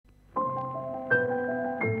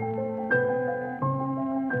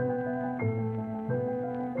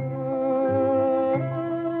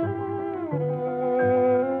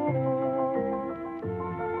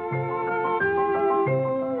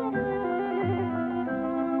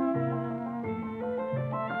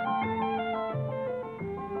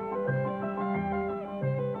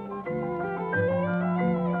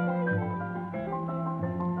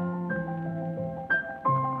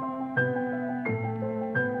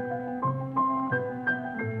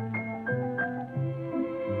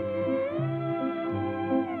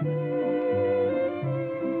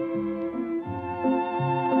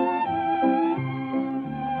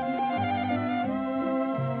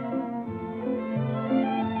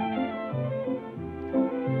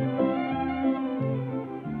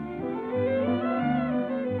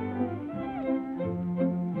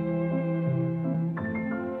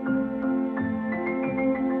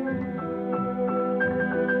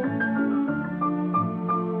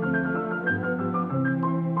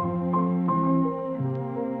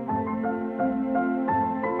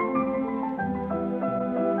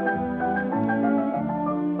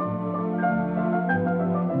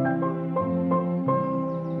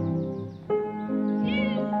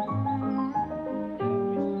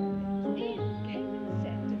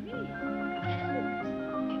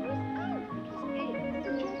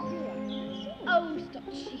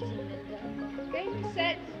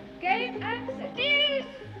set. Game and set. Deuce!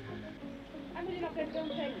 I'm really not going to go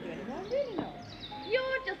and play with you anymore. I'm really not.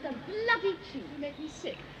 You're just a bloody cheat. You make me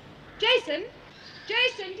sick. Jason!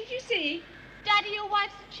 Jason, did you see? Daddy, your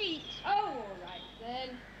wife's a cheat. Oh, all right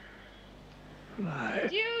then. Fly.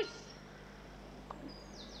 Deuce!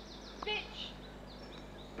 Bitch!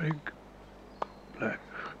 Big black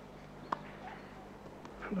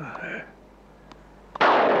fly.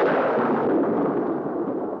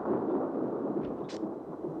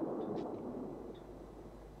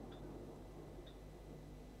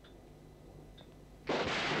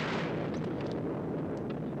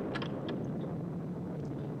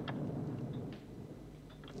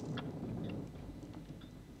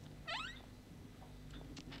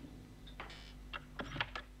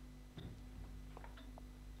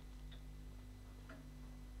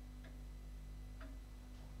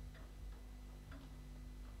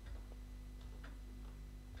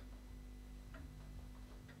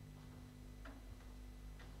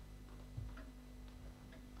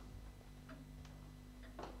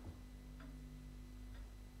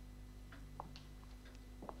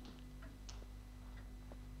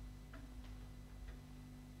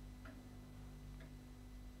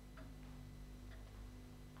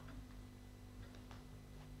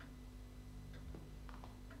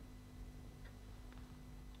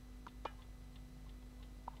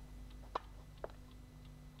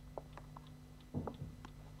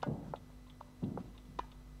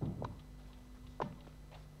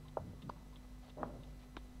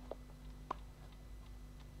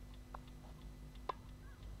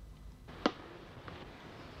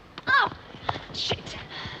 Shit.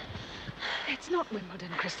 It's not Wimbledon,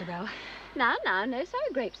 Christabel. Now, no sour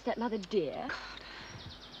grapes, stepmother dear. God.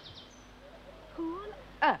 Who on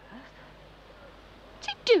earth? What's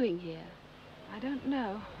he doing here? I don't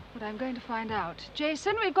know, but I'm going to find out.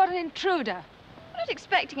 Jason, we've got an intruder. We're not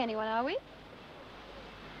expecting anyone, are we?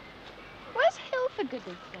 Where's Hill, for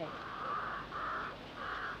goodness sake?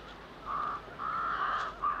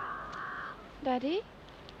 Daddy?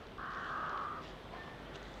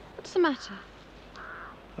 What's the matter?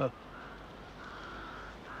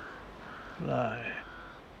 Fly.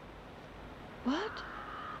 What?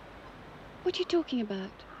 What are you talking about?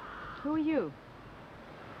 Who are you?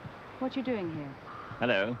 What are you doing here?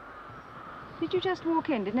 Hello. Did you just walk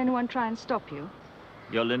in? Didn't anyone try and stop you?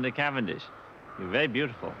 You're Linda Cavendish. You're very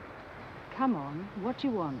beautiful. Come on, what do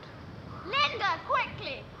you want? Linda,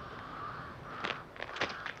 quickly!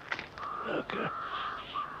 Look.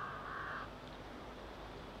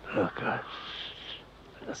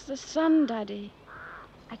 It's the sun, Daddy.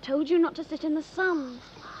 I told you not to sit in the sun.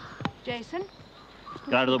 Jason?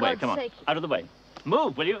 Get out of the way, God's come on. sake. Out of the way.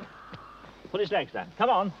 Move, will you? Put his legs down. Come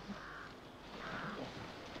on.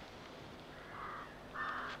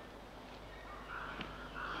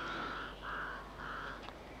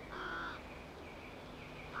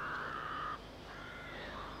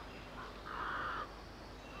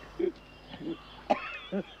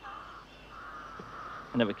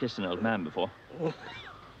 I never kissed an old man before.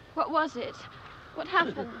 What was it? What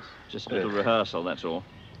happened? Just a little rehearsal, that's all.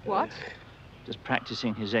 What? Just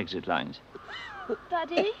practicing his exit lines.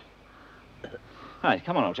 Daddy? Hi,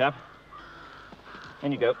 come on, old chap.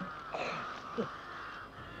 In you go.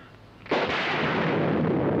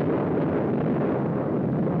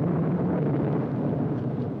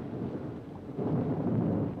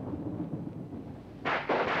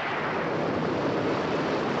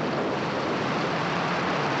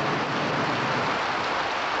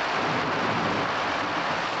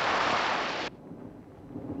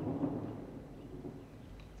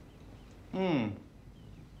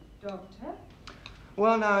 Doctor?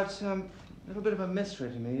 Well, now, it's a little bit of a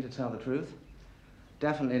mystery to me, to tell the truth.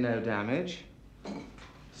 Definitely no damage.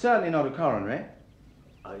 Certainly not a coronary.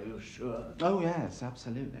 Are you sure? Oh, yes,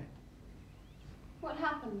 absolutely. What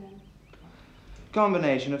happened then?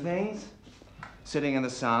 Combination of things. Sitting in the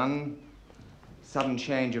sun, sudden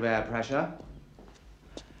change of air pressure,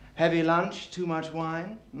 heavy lunch, too much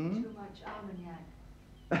wine. Too much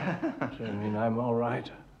Armagnac. So you mean I'm all right?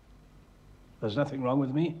 There's nothing wrong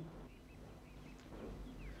with me?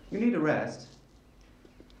 You need a rest.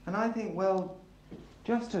 And I think, well,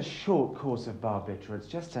 just a short course of barbiturates,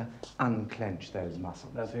 just to unclench those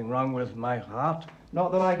muscles. Nothing wrong with my heart?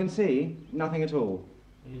 Not that I can see. Nothing at all.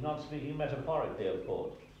 He's not speaking metaphorically, of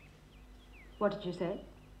course. What did you say?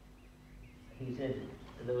 He said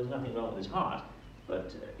there was nothing wrong with his heart,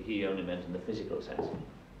 but he only meant in the physical sense.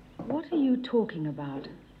 What are you talking about?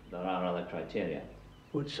 There are other criteria.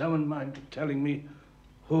 Would someone mind telling me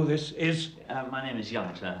who this is? My name is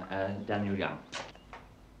Young, sir. Daniel Young.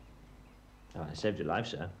 Oh, I saved your life,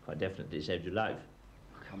 sir. Quite definitely saved your life.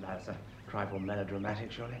 come, that's a trifle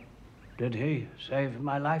melodramatic, surely. Did he save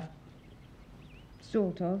my life?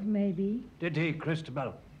 Sort of, maybe. Did he,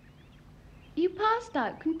 Christabel? You passed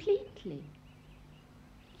out completely.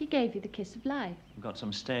 He gave you the kiss of life. I've got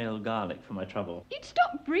some stale garlic for my trouble. You'd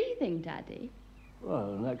stop breathing, Daddy.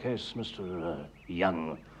 Well, in that case, Mr.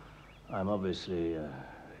 Young, I'm obviously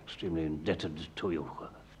extremely indebted to you.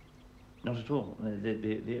 Not at all.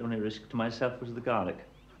 The only risk to myself was the garlic.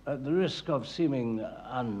 At the risk of seeming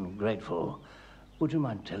ungrateful, would you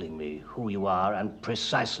mind telling me who you are and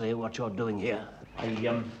precisely what you're doing here?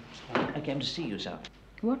 I came to see you, sir.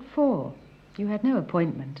 What for? You had no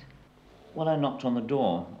appointment. Well, I knocked on the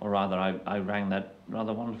door, or rather, I rang that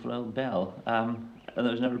rather wonderful old bell, and there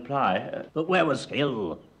was no reply. But where was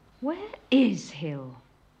Hill? Where is Hill?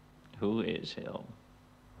 Who is Hill?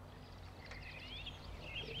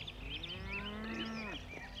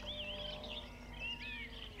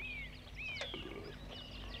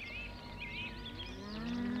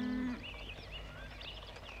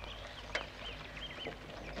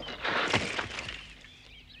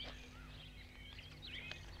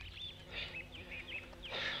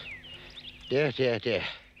 Dear, dear, dear.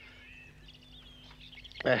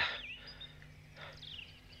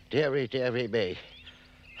 Dearie, dearie me.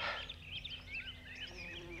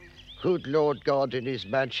 Good Lord God in his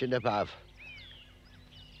mansion above,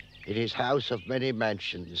 in his house of many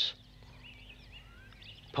mansions.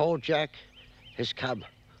 Poor Jack has come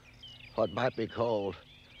what might be called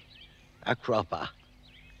a cropper.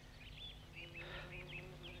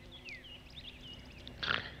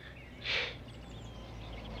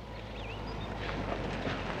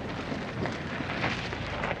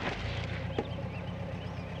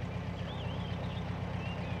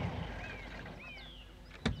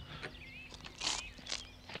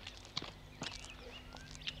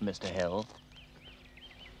 Mr. Hill.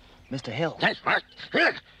 Mr. Hill.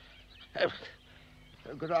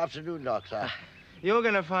 Good afternoon, Doctor. You're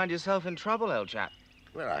going to find yourself in trouble, old chap.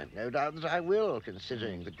 Well, I've no doubt that I will,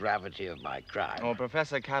 considering the gravity of my crime. Oh,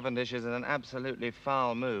 Professor Cavendish is in an absolutely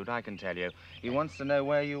foul mood, I can tell you. He wants to know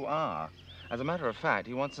where you are. As a matter of fact,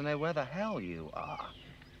 he wants to know where the hell you are.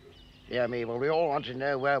 Yeah, me, well, we all want to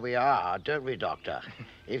know where we are, don't we, Doctor?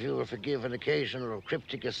 If you will forgive an occasional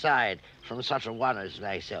cryptic aside from such a one as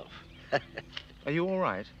myself. Are you all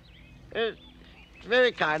right? It's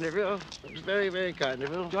very kind of you. It's very, very kind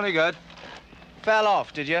of you. Jolly good. Fell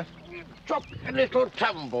off, did you? Dropped a little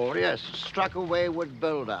tumble, yes. Struck a wayward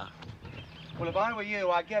boulder. Well, if I were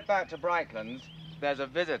you, I'd get back to Brightlands. There's a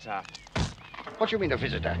visitor. What do you mean, a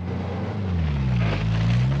visitor?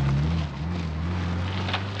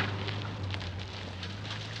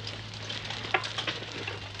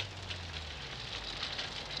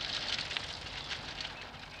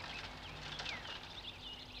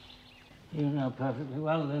 You know perfectly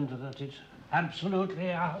well, Linda, that it's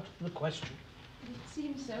absolutely out of the question. It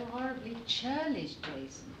seems so horribly churlish,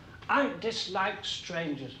 Jason. I dislike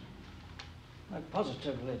strangers. I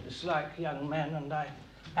positively dislike young men, and I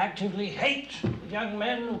actively hate young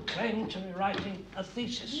men who claim to be writing a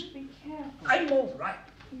thesis. Be careful. I'm all right.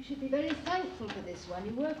 You should be very thankful for this one.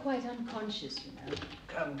 You were quite unconscious, you know.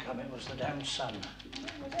 Come, it was the damn sun.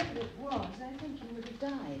 Whatever it was, I think you would have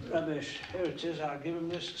died. Rubbish. Here it is. I'll give him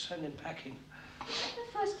this, send him packing.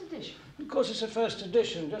 The first edition. Of course, it's a first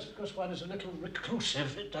edition. Just because one is a little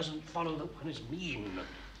reclusive, it doesn't follow that one is mean.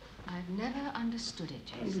 I've never understood it,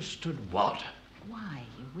 Jason. Understood what? Why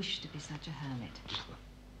you wish to be such a hermit.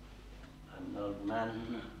 I'm an old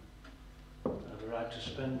man. I have a right to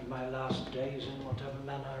spend my last days in whatever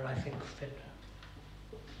manner I think fit.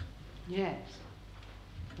 Yes.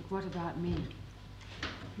 But what about me?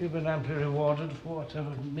 You've been amply rewarded for whatever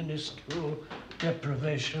minuscule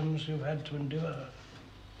deprivations you've had to endure.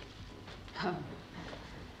 Oh.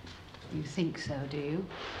 You think so, do you?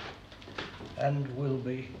 And will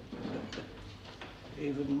be.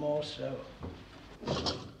 Even more so.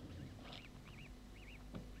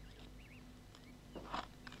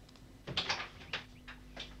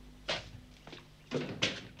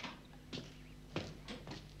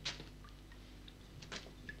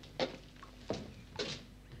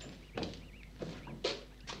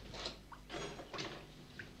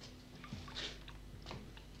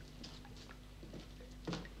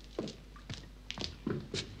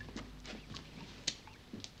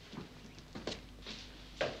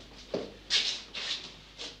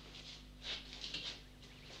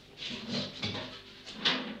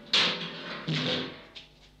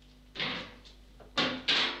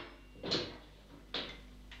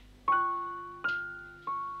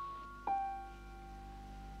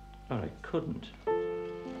 Oh, I couldn't.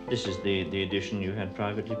 This is the edition you had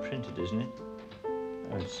privately printed, isn't it?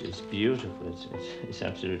 it's beautiful. It's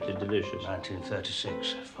absolutely delicious.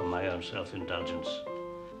 1936, for my own self-indulgence.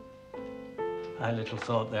 I little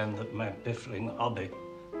thought then that my piffling hobby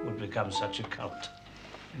would become such a cult.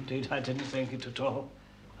 Indeed, I didn't think it at all,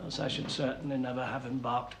 else I should certainly never have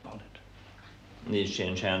embarked upon it. These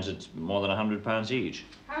change hands at more than £100 each.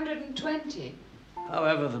 120.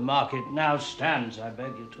 However the market now stands, I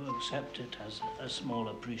beg you to accept it as a small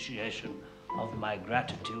appreciation of my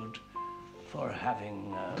gratitude for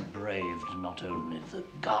having braved not only the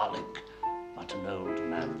garlic, but an old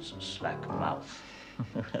man's slack mouth.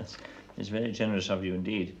 It's very generous of you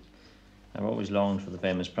indeed. I've always longed for the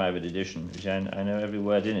famous private edition, which I know every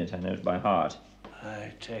word in it. I know it by heart.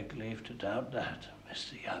 I take leave to doubt that,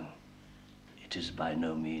 Mr. Young. It is by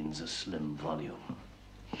no means a slim volume.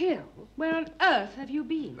 Hill, where on earth have you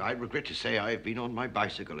been? I regret to say I've been on my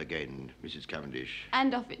bicycle again, Mrs. Cavendish.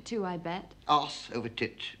 And off it too, I bet. Arse over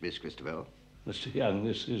tit, Miss Christabel. Mr. Young,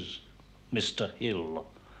 this is Mr. Hill,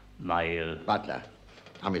 my, Butler.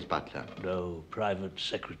 I'm his butler. no, private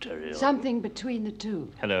secretary. Something between the two.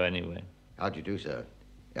 Hello, anyway. How do you do, sir?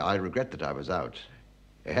 I regret that I was out.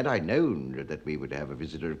 Had I known that we would have a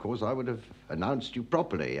visitor, of course, I would have announced you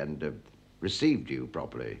properly and received you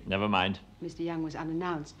properly. Never mind. Mr. Young was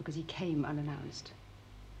unannounced because he came unannounced.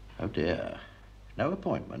 Oh, dear. No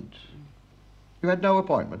appointment? You had no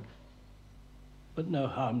appointment? But no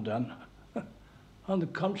harm done. On the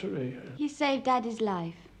contrary, He saved Daddy's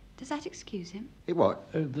life. Does that excuse him?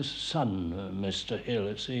 What? the son, Mr. Hill,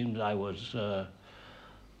 it seems I was,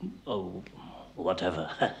 oh, whatever.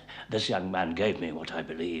 This young man gave me what I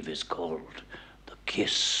believe is called the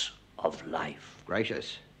kiss of life.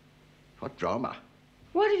 Gracious. What drama?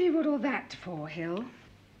 What have you got all that for, Hill?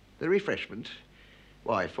 The refreshment?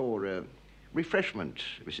 Why, for refreshment,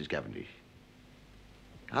 Mrs. Cavendish.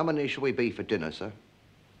 How many shall we be for dinner, sir?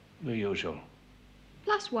 The usual.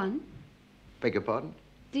 +1. Beg your pardon?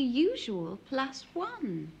 The usual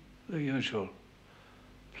 +1. The usual.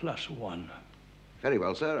 +1. Very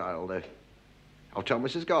well, sir. I'll tell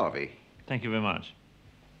Mrs. Garvey. Thank you very much.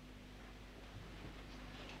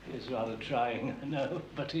 He's rather trying, I know,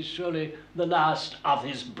 but he's surely the last of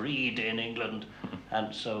his breed in England,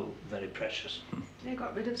 and so very precious. They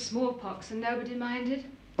got rid of smallpox and nobody minded.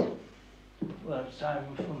 Well, it's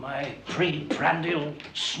time for my pre-prandial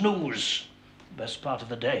snooze. Best part of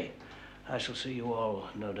the day. I shall see you all,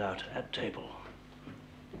 no doubt, at table.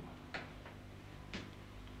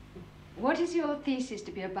 What is your thesis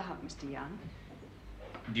to be about, Mr. Young?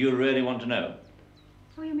 Do you really want to know?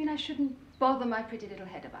 Oh, you mean I shouldn't bother my pretty little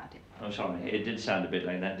head about it? Oh, sorry. It did sound a bit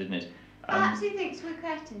like that, didn't it? Perhaps he thinks we're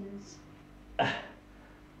cretins.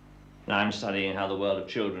 I'm studying how the world of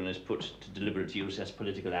children is put to deliberate use as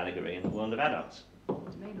political allegory in the world of adults.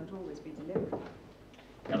 It may not always be deliberate.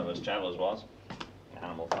 Gulliver's Travels was.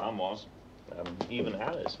 Animal Farm was. Even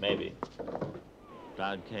Alice, maybe.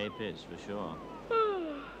 Cloud Cape is, for sure.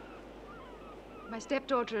 My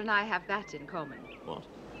stepdaughter and I have that in common. What?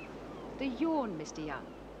 The yawn, Mr. Young.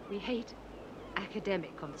 We hate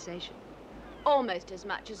academic conversation. Almost as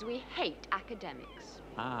much as we hate academics.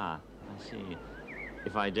 Ah, I see.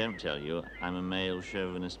 If I don't tell you, I'm a male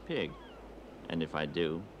chauvinist pig. And if I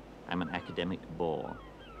do, I'm an academic bore.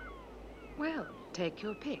 Well, take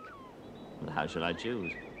your pick. And how shall I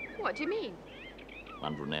choose? What do you mean?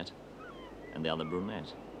 One brunette and the other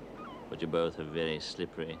brunette. But you both have very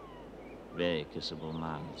slippery, very kissable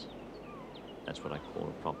mouths. That's what I call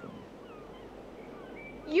a problem.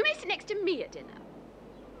 You may sit next to me at dinner.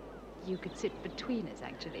 You could sit between us,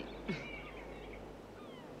 actually.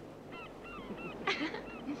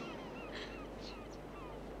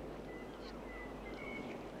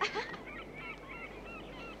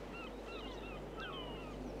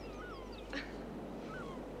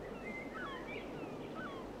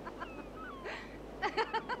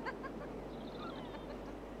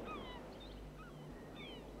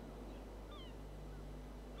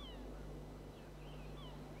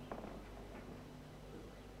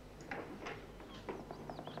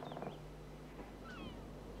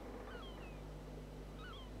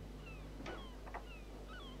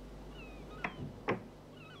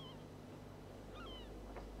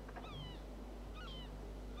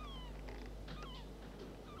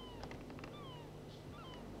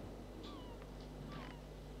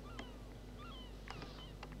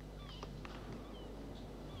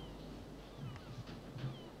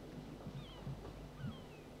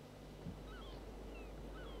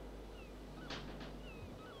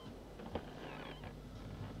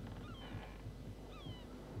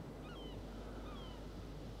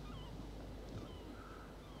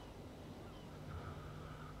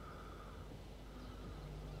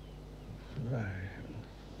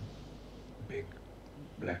 big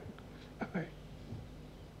black eye.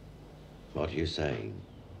 What are you saying?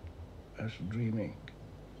 I was dreaming.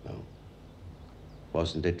 Oh.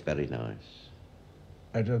 Wasn't it very nice?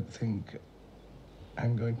 I don't think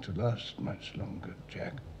I'm going to last much longer,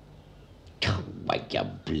 Jack. Can't wake your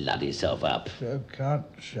bloody self up. So can't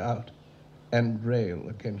shout and rail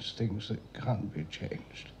against things that can't be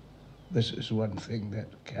changed. This is one thing that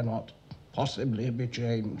cannot possibly be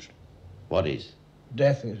changed. What is?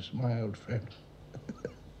 Death is, my old friend.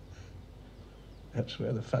 That's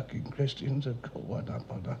where the fucking Christians have got one up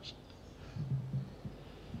on us.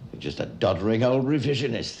 You're just a doddering old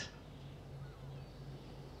revisionist.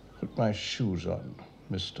 Put my shoes on,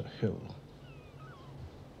 Mr. Hill.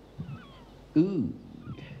 Ooh,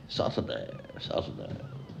 Saturday.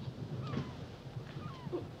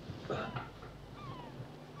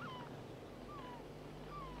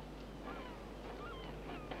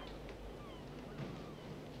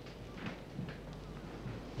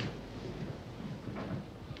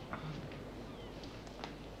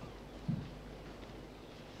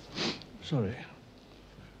 Sorry.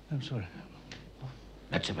 I'm sorry.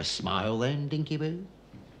 Let's have a smile then, Dinky Boo.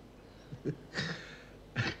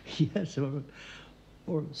 Yes, or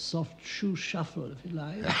a soft shoe shuffle, if you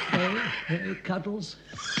like. Cuddles.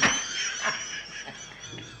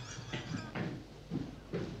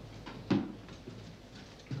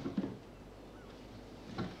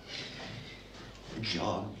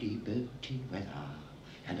 Jolly boaty weather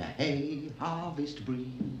and a hay harvest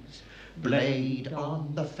breeze, blade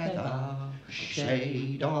on the feather,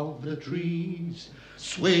 shade of the trees.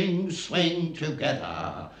 Swing, swing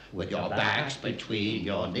together with your backs between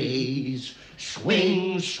your knees.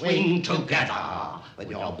 Swing, swing together with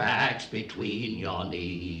your backs between your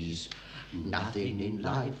knees. Nothing in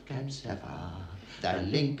life can sever the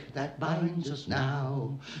link that binds us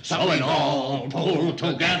now. So we all pull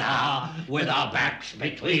together with our backs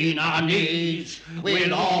between our knees.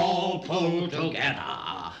 We'll all pull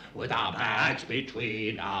together with our backs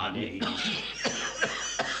between our knees.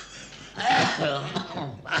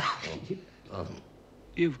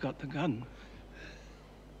 You've got the gun.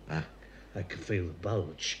 I can feel the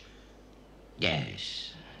bulge.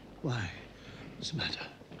 Yes. Why? What's the matter?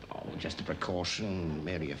 Oh, just a precaution,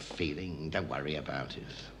 merely a feeling. Don't worry about it.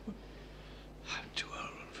 I'm too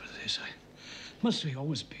old for this. Must we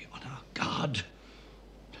always be on our guard?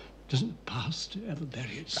 Doesn't the past ever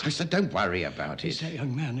bury itself? I said don't worry about He's it. that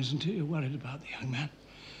young man, isn't he? You're worried about the young man.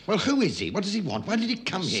 Well, who is he? What does he want? Why did he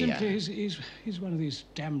come here? Simply, he's one of these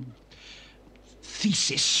damned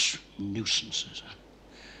thesis nuisances.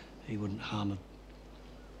 He wouldn't harm a...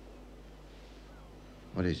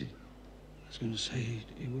 What is he? I was going to say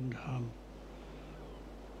he wouldn't harm...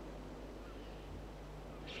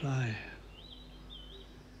 fly.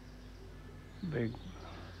 Big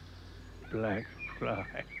black fly.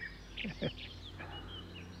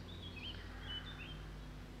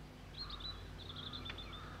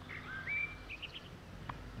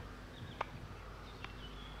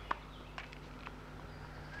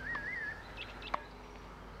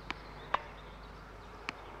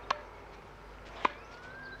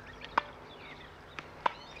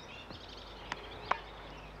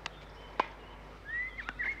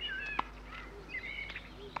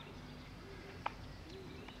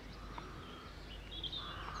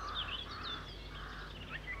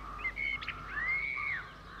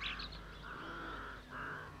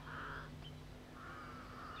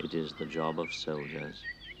 It is the job of soldiers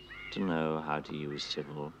to know how to use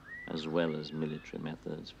civil as well as military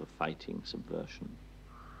methods for fighting subversion,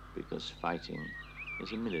 because fighting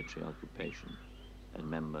is a military occupation, and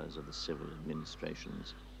members of the civil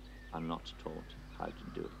administrations are not taught how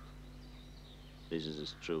to do it. This is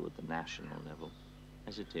as true at the national level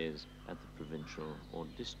as it is at the provincial or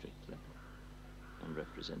district level, and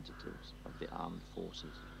representatives of the armed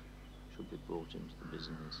forces should be brought into the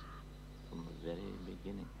business from the very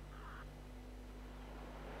beginning.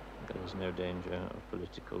 There is no danger of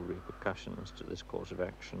political repercussions to this course of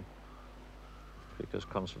action, because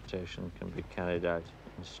consultation can be carried out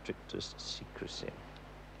in strictest secrecy.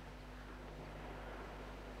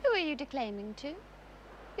 Who are you declaiming to?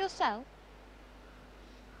 Yourself?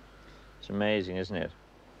 It's amazing, isn't it?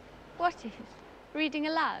 What is? Reading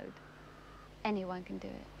aloud? Anyone can do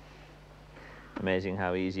it. Amazing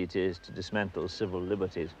how easy it is to dismantle civil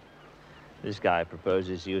liberties. This guy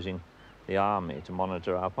proposes using the army to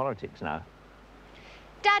monitor our politics now.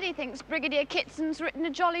 Daddy thinks Brigadier Kitson's written a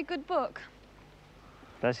jolly good book.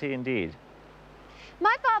 Does he indeed?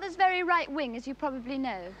 My father's very right-wing, as you probably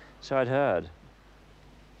know. So I'd heard.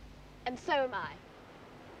 And so am I.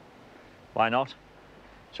 Why not?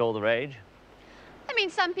 It's all the rage. I mean,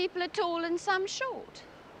 some people are tall and some short.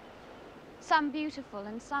 Some beautiful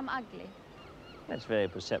and some ugly. That's very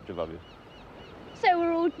perceptive of you. So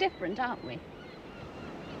we're all different, aren't we?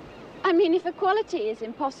 I mean, if equality is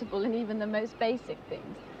impossible in even the most basic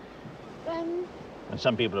things, then... And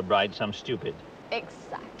some people are bright, some stupid.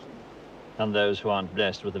 Exactly. And those who aren't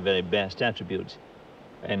blessed with the very best attributes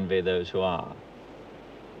envy those who are.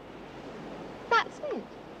 That's it.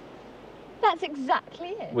 That's exactly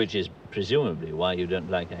it. Which is presumably why you don't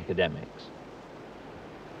like academics.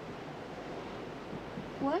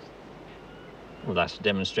 What? Well, that's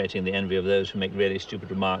demonstrating the envy of those who make really stupid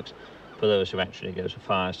remarks for those who actually go so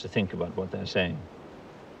far as to think about what they're saying.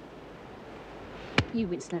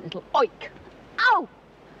 You insolent little oik! Ow!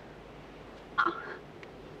 Oh.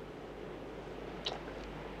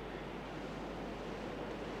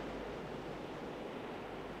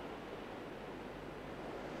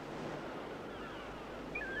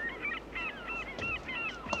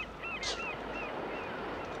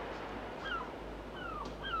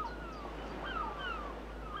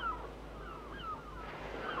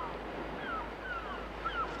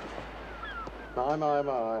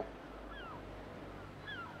 My.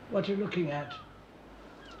 What are you looking at?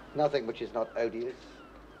 Nothing which is not odious.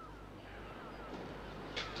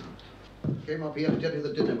 Came up here to tell you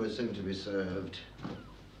the dinner was soon to be served.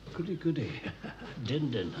 Goody, goody.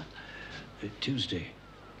 Dinner. Tuesday.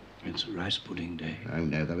 It's rice pudding day. Oh,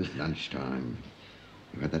 no, that was lunchtime.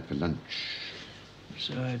 You had that for lunch.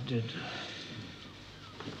 So I did.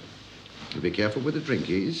 You be careful with the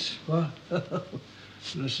drinkies. What?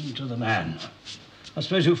 Listen to the man. I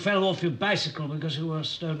suppose you fell off your bicycle because you were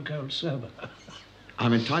stone cold sober.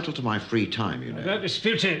 I'm entitled to my free time, you know. I don't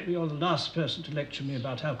dispute it. You're the last person to lecture me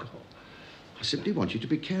about alcohol. I simply want you to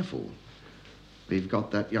be careful. We've got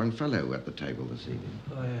that young fellow at the table this evening.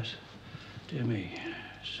 Oh, yes. Dear me.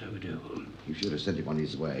 So we do. You should have sent him on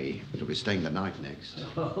his way. He'll be staying the night next.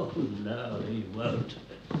 Oh, no, he won't.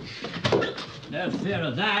 No fear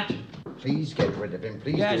of that. Please get rid of him,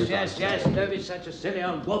 please. Yes. Don't be such a silly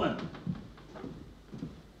old woman.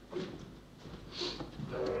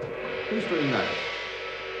 Who's doing that?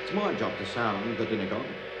 It's my job to sound the dinner gong.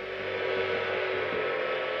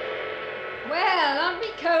 Well, aren't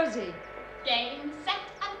we cozy? Game, set,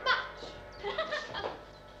 and match.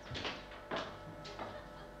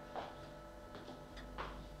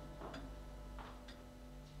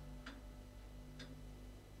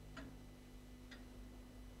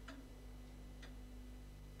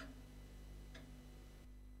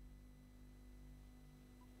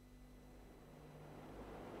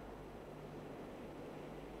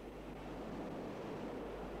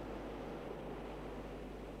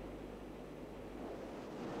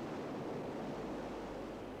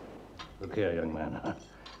 Look here, young man.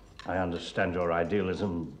 I understand your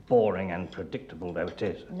idealism, boring and predictable though it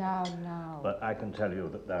is. No. But I can tell you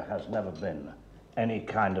that there has never been any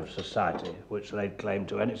kind of society which laid claim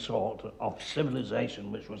to any sort of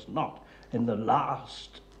civilization which was not, in the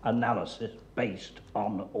last analysis, based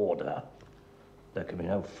on order. There can be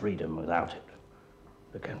no freedom without it.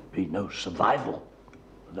 There can be no survival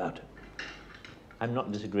without it. I'm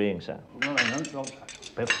not disagreeing, sir. No, not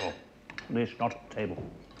before. At least not at table.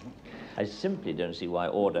 I simply don't see why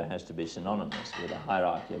order has to be synonymous with a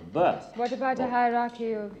hierarchy of birth. What about a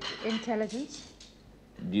hierarchy of intelligence?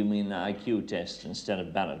 Do you mean the IQ test instead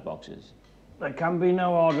of ballot boxes? There can be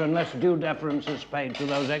no order unless due deference is paid to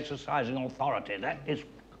those exercising authority. That is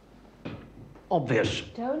obvious.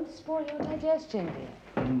 Don't spoil your digestion,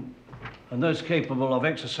 dear. And those capable of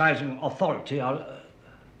exercising authority are...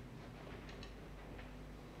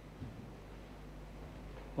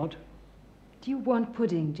 What? Do you want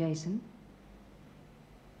pudding, Jason?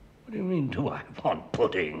 What do you mean, do I want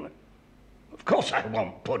pudding? Of course I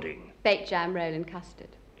want pudding. Baked jam, roll, and custard.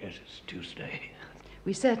 Yes, it's Tuesday.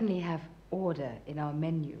 We certainly have order in our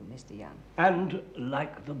menu, Mr. Young. And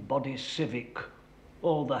like the body civic,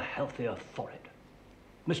 or the healthier for it.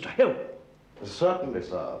 Mr. Hill. Certainly,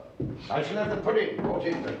 sir. I shall have the pudding brought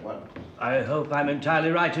in, that one. I hope I'm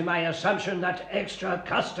entirely right in my assumption that extra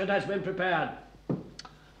custard has been prepared.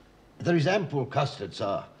 There is ample custard,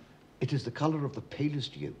 sir. It is the colour of the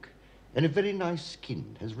palest yolk, and a very nice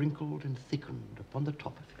skin has wrinkled and thickened upon the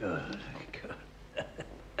top of it.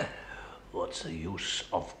 Good. What's the use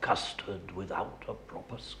of custard without a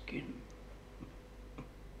proper skin?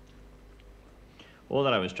 All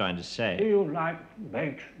that I was trying to say... Do you like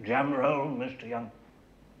baked jam roll, Mr. Young?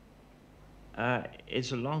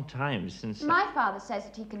 It's a long time since... My father says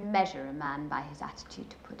that he can measure a man by his attitude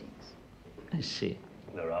to puddings. I see.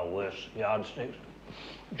 There are worse yardsticks.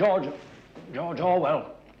 George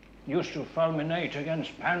Orwell used to fulminate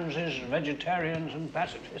against pansies, vegetarians and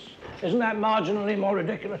pacifists. Isn't that marginally more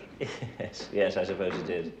ridiculous? Yes, I suppose it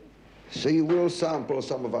is. So you will sample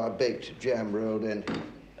some of our baked jam rolled in.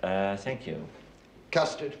 Thank you.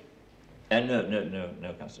 Custard?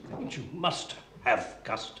 No custard, thank you. But you must have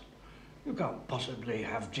custard. You can't possibly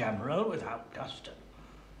have jam roll without custard.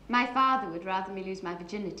 My father would rather me lose my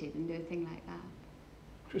virginity than do a thing like that.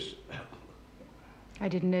 Just... I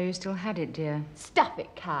didn't know you still had it, dear. Stuff it,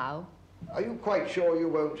 cow. Are you quite sure you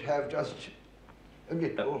won't have just a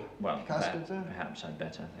little Well, custard, sir? perhaps I'd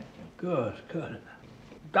better, thank you. Good, good.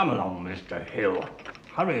 Come along, Mr. Hill.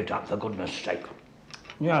 Hurry it up, for goodness sake.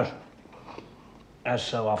 Yes. As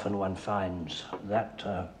so often one finds that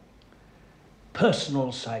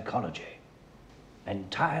personal psychology,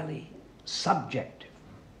 entirely subjective,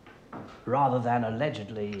 rather than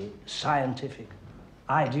allegedly scientific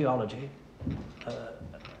ideology,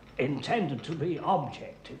 intended to be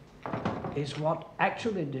objective, is what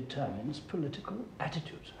actually determines political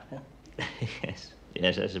attitudes.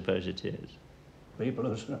 Yes, I suppose it is.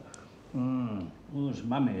 People whose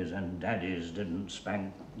mummies and daddies didn't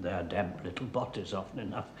spank their damp little bodies often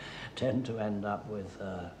enough tend to end up with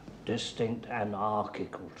distinct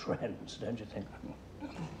anarchical trends, don't you think?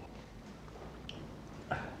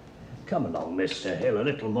 Come along, Mr. Hill, a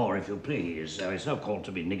little more, if you please. It's no call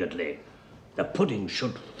to be niggardly. The pudding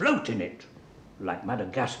should float in it, like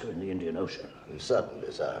Madagascar in the Indian Ocean.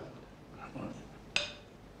 Certainly, sir.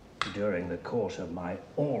 During the course of my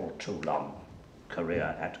all-too-long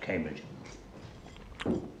career at Cambridge,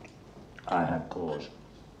 I had cause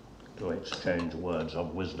to exchange words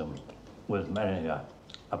of wisdom with many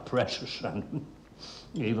a precious and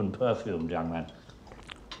even perfumed young man.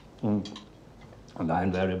 And I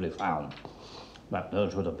invariably found that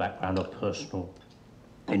those with a background of personal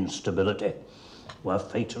instability were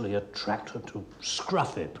fatally attracted to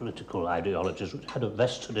scruffy political ideologies which had a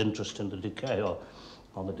vested interest in the decay or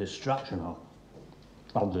the destruction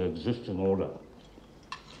of the existing order.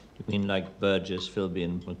 You mean like Burgess, Philby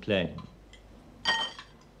and Loncraine?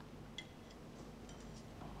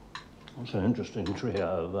 It's an interesting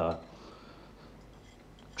trio of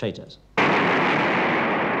traitors.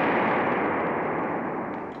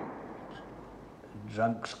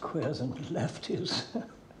 Drunks, queers and lefties.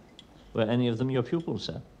 Were any of them your pupils,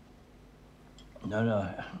 sir?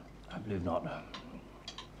 No, I believe not.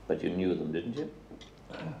 But you knew them, didn't you?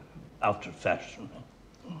 After a fashion.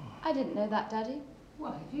 I didn't know that, Daddy.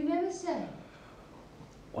 Why, have you never said?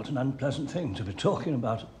 What an unpleasant thing to be talking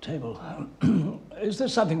about at table. Is there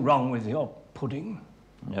something wrong with your pudding?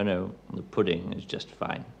 No, the pudding is just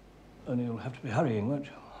fine. Only you'll have to be hurrying, won't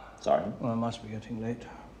you? Sorry? Well, I must be getting late.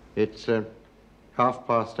 It's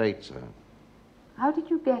 8:30, sir. How did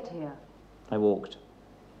you get here? I walked.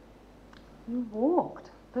 You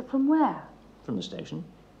walked? But from where? From the station.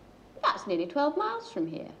 That's nearly 12 miles from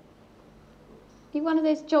here. You one of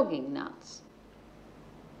those jogging nuts?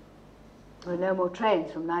 There are no more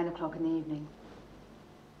trains from 9 o'clock in the evening.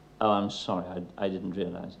 Oh, I'm sorry, I didn't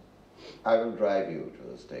realize. I will drive you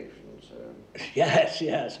to the station, sir. Yes,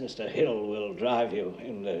 Mr. Hill will drive you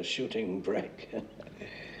in the shooting break.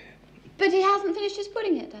 But he hasn't finished his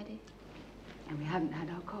pudding yet, Daddy. And we haven't had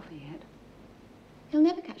our coffee yet. He'll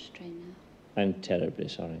never catch a train now. I'm terribly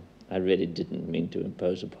sorry. I really didn't mean to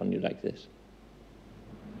impose upon you like this.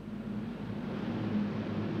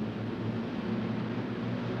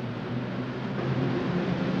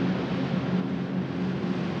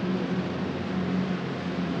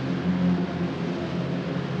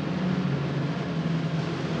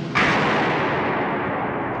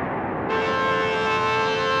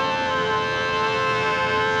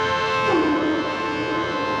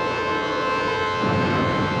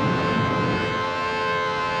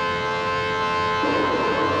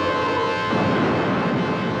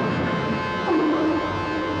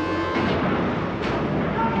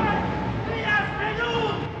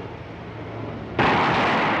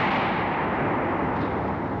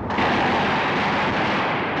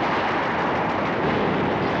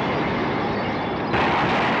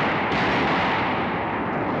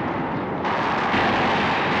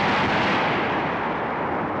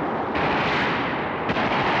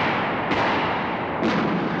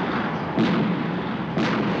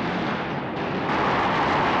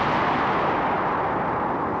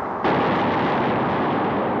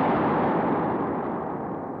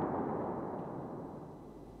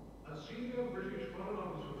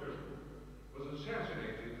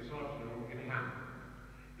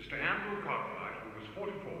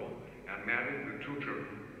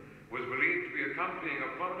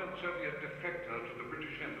 Soviet defector to the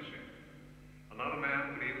British embassy. Another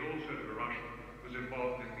man, believed also to be Russian, was was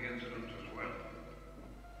involved in the incident as well.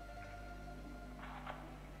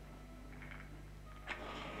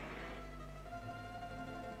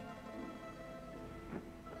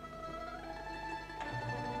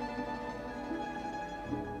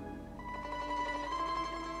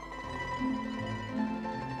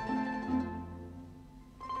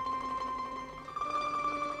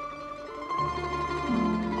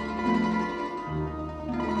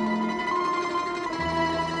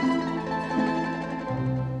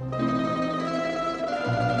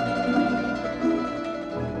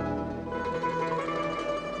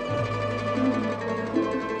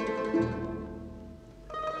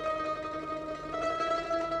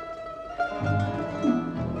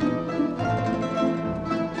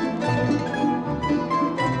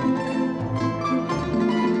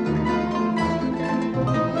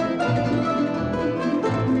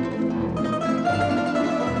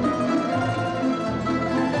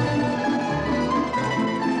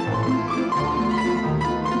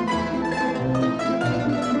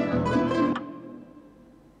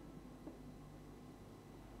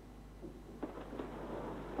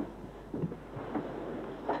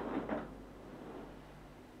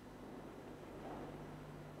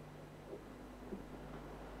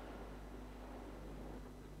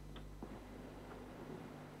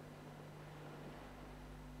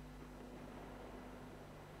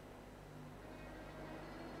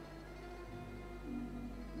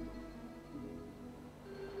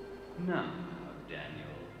 Now, Daniel,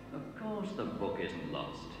 of course the book isn't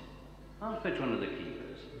lost. I'll fetch one of the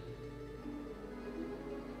keepers.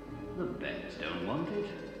 The bears don't want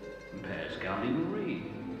it. Bears can't even read.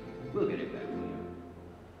 We'll get it back for you.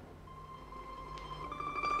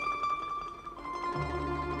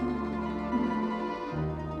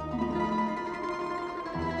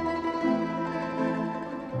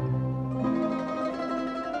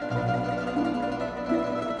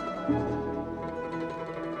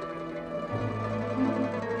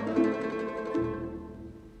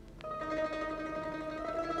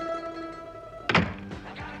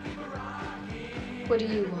 What do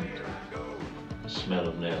you want? The smell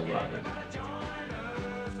of nail varnish.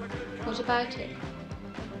 What about it?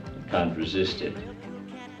 I can't resist it.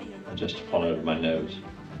 I just followed my nose.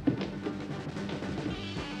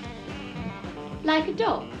 Like a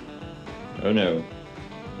dog? Oh no.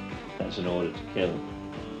 That's an order to kill.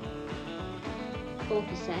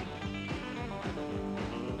 4%.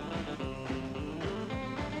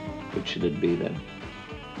 Which should it be then?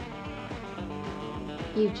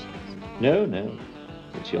 You choose. No, no.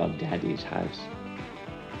 It's your daddy's house.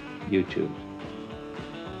 You choose.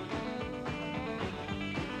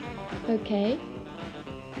 Okay.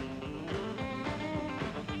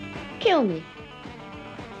 Kill me.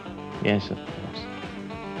 Yes, of course.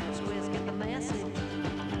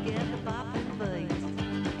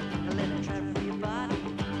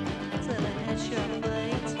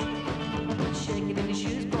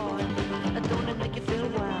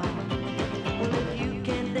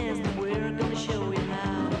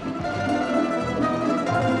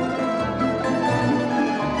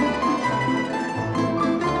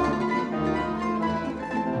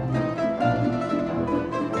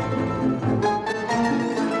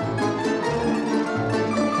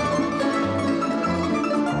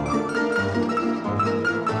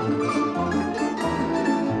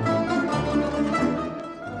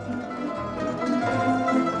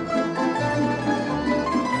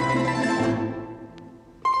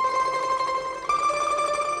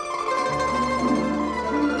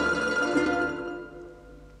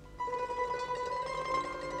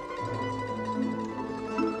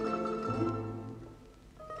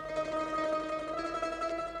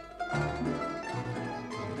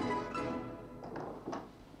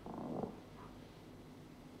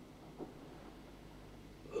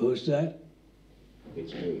 Who's that?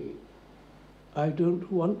 It's me. I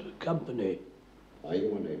don't want company. Are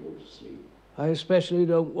you unable to sleep? I especially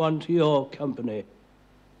don't want your company.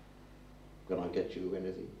 Can I get you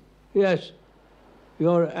anything? Yes,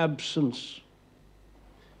 your absence.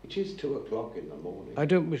 It is 2 o'clock in the morning. I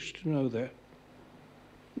don't wish to know that.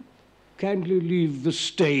 Kindly leave the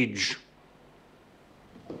stage.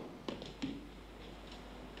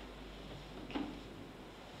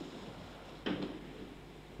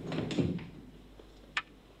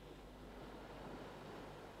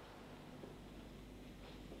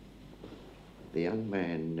 The young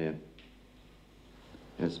man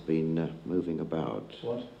has been moving about.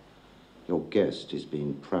 What? Your guest has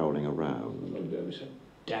been prowling around. Oh, don't be so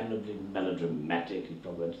damnably melodramatic. He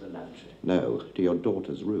probably went to the lavatory. No, to your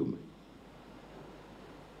daughter's room.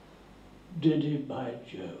 Did he, by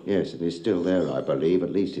Jove? Yes, and he's still there, I believe.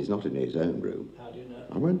 At least he's not in his own room. How do you know?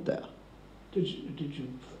 I went there. Did you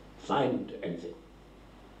find anything?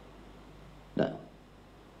 No.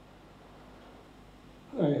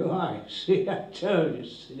 Oh, I see. I told you,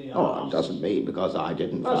 silly Oh, arse. it doesn't mean because I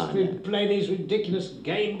didn't Must find we it. play these ridiculous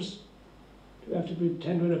games? Do you have to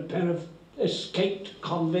pretend we're a pair of escaped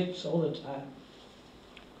convicts all the time?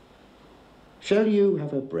 Shall you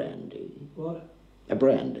have a brandy? What? A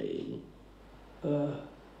brandy. All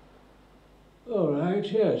right,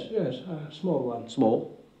 yes, a small one.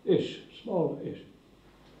 Small? Small-ish.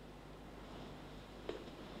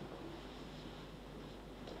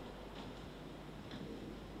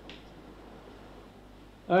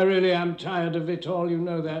 I really am tired of it all, you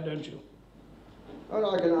know that, don't you?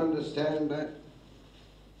 Well, I can understand that.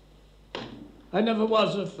 I never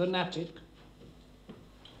was a fanatic.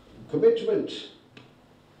 Commitment,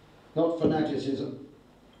 not fanaticism.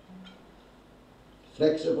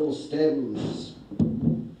 Flexible stems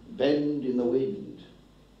bend in the wind.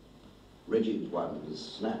 Rigid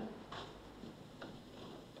ones snap.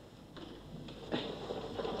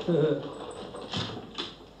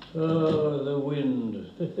 Oh, the wind.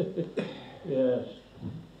 Yes.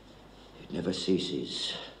 It never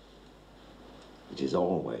ceases. It is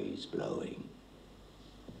always blowing.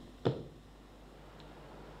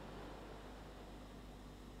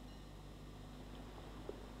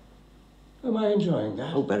 Am I enjoying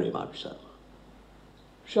that? Oh, very much so.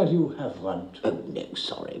 Shall you have one too? Oh, no,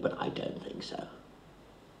 sorry, but I don't think so.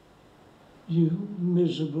 You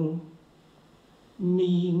miserable,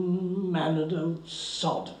 mean-mannered old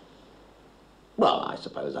sod. Well, I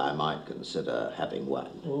suppose I might consider having one.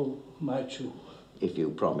 Oh, might you? If you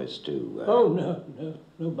promise to... Oh,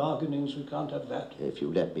 no bargainings, we can't have that. If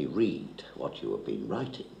you let me read what you have been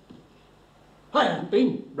writing. I haven't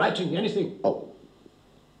been writing anything. Oh.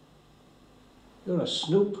 You're a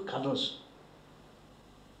snoop, Cuddles.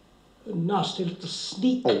 A nasty little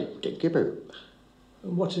sneak. Oh, Dinky-boo.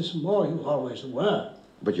 And what is more, you always were.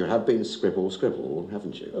 But you have been scribble,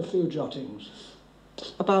 haven't you? A few jottings.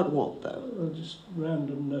 About what, though? Just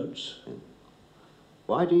random notes.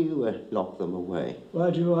 Why do you lock them away? Why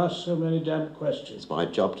do you ask so many damn questions? It's my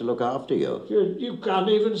job to look after you. You can't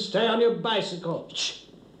even stay on your bicycle. Shh.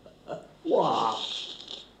 What?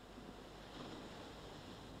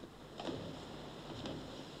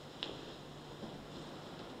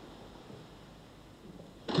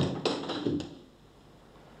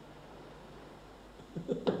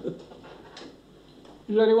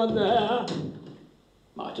 Is anyone there?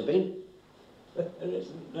 Might have been. There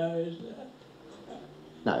isn't, no, is there?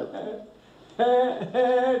 No.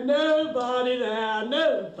 Nobody there,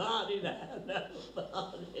 nobody there,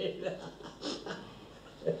 nobody there.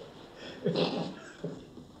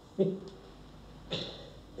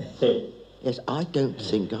 Yes, I don't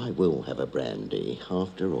think I will have a brandy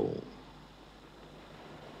after all.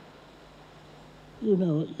 You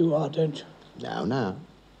know what you are, don't you? Now.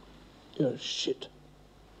 You're shit.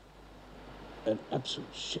 An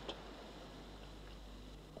absolute shit.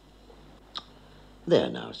 There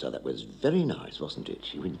now, sir, that was very nice, wasn't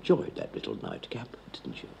it? You enjoyed that little nightcap,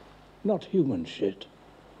 didn't you? Not human shit.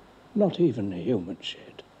 Not even human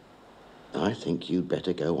shit. I think you'd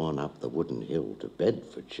better go on up the wooden hill to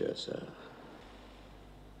Bedfordshire, sir.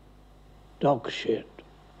 Dog shit.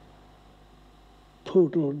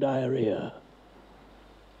 Poodle diarrhea.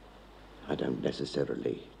 I don't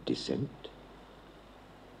necessarily dissent.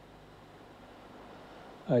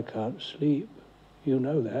 I can't sleep. You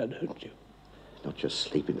know that, don't you? It's not just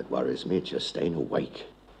sleeping that worries me, it's just staying awake.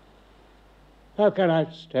 How can I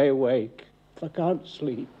stay awake if I can't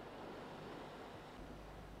sleep?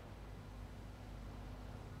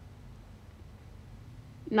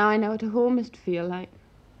 Now I know what a whore must feel like.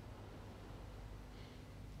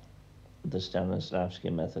 The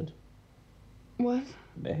Stanislavski method. What?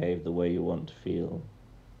 Behave the way you want to feel.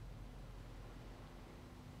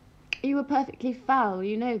 You were perfectly foul,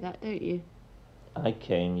 you know that, don't you? I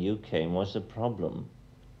came, you came. What's the problem?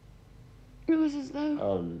 It was as though...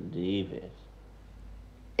 Oh, leave it.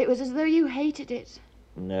 It was as though you hated it.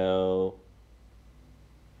 No.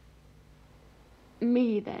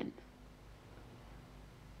 Me, then.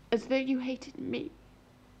 As though you hated me.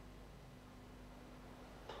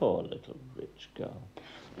 Poor little rich girl.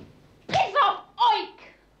 Piss off, oik!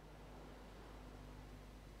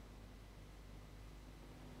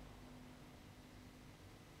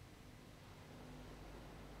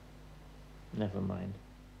 Never mind.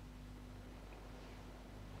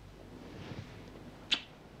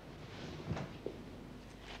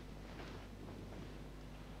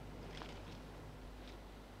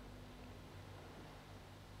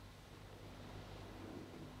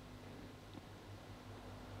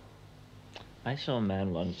 I saw a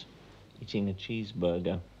man once eating a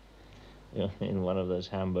cheeseburger in one of those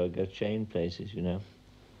hamburger chain places, you know.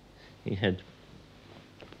 He had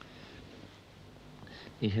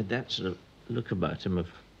that sort of look about him of,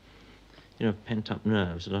 you know, pent-up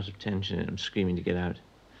nerves, a lot of tension in him, screaming to get out.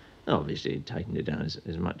 Obviously, he tightened it down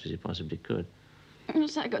as much as he possibly could.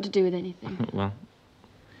 What's that got to do with anything? Well,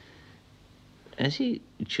 as he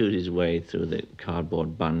chewed his way through the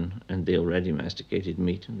cardboard bun and the already masticated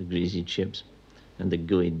meat and the greasy chips and the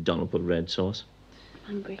gooey dollop of red sauce...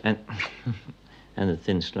 Hungry. And the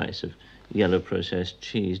thin slice of yellow processed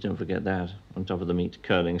cheese, don't forget that, on top of the meat,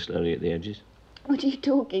 curling slowly at the edges. What are you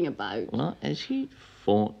talking about? Well, as he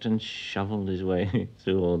fought and shoveled his way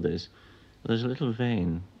through all this, there was a little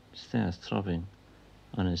vein just there, throbbing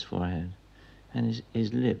on his forehead, and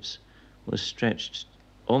his lips were stretched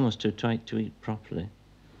almost too tight to eat properly.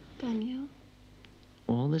 Daniel?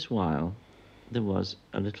 All this while, there was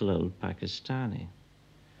a little old Pakistani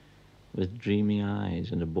with dreamy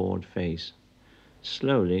eyes and a bored face,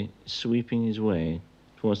 slowly sweeping his way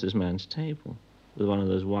towards this man's table with one of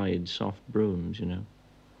those wide, soft brooms, you know.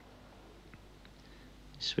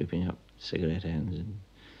 Sweeping up cigarette ends and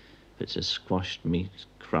bits of squashed meat,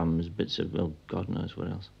 crumbs, bits of, well, God knows what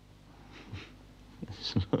else.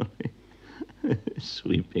 Slowly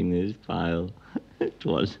sweeping this pile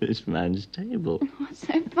towards this man's table. What's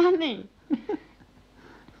so funny?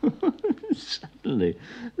 Suddenly,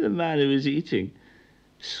 the man who was eating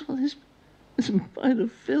saw this pile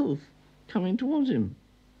of filth coming towards him.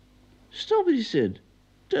 "Stop it," he said.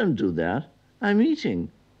 "Don't do that. I'm eating."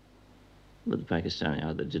 But the Pakistani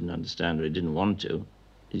either didn't understand or he didn't want to.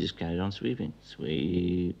 He just carried on sweeping.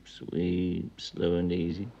 Sweep, sweep, slow and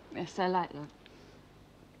easy. Yes, I like that.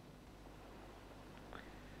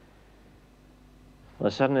 Well,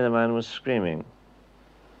 suddenly the man was screaming,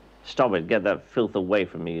 "Stop it, get that filth away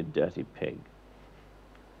from me, you dirty pig."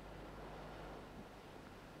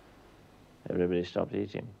 Everybody stopped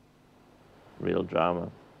eating. Real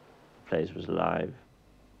drama. The place was live.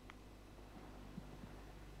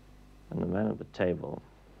 And the man at the table,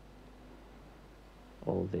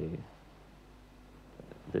 all the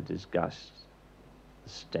disgust, the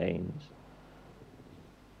stains,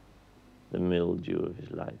 the mildew of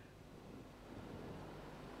his life,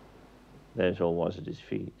 there it all was at his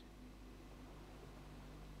feet,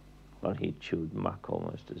 while he chewed muck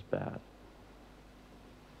almost as bad.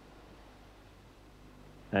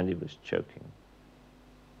 And he was choking.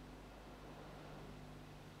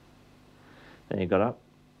 Then he got up,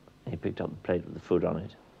 he picked up the plate with the food on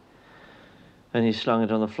it, and he slung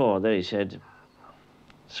it on the floor. There he said,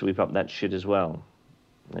 "Sweep up that shit as well."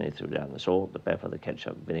 Then he threw down the salt, the pepper, the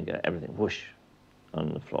ketchup, vinegar, everything, whoosh,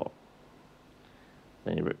 on the floor.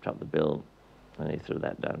 Then he ripped up the bill, and he threw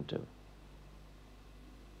that down too.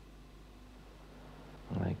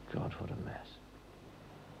 My God, what a mess.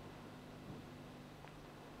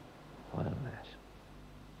 What a mess.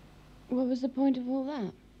 What was the point of all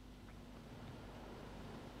that?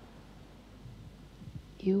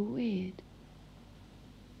 You're weird.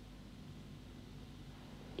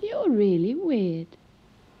 You're really weird.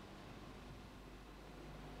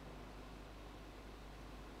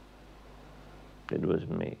 It was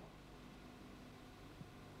me.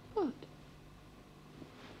 What?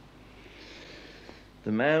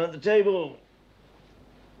 The man at the table.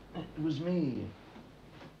 It was me.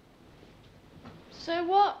 So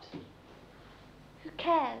what? Who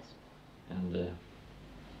cares? And the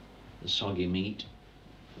soggy meat,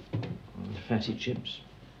 and the fatty chips,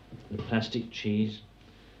 the plastic cheese,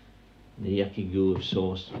 the yucky goo of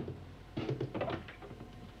sauce,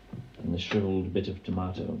 and the shriveled bit of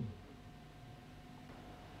tomato.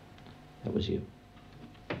 That was you.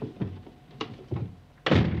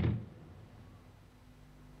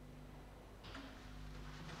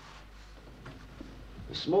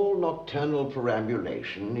 A small nocturnal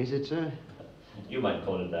perambulation, is it, sir? You might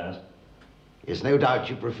call it that. Yes, no doubt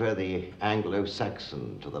you prefer the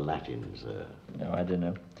Anglo-Saxon to the Latin, sir. No, I don't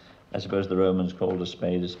know. I suppose the Romans called a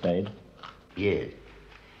spade a spade. Yes.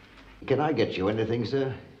 Can I get you anything,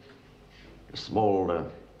 sir? A small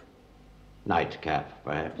nightcap,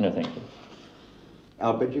 perhaps? No, thank you.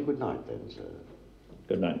 I'll bid you good night, then, sir.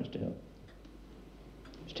 Good night, Mr. Hill.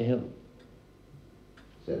 Mr. Hill.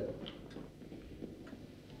 Sir?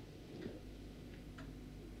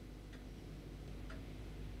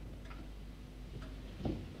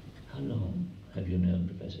 How long have you known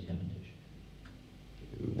Professor Cavendish?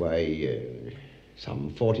 Why, some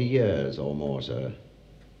 40 years or more, sir.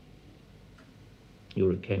 You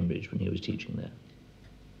were at Cambridge when he was teaching there?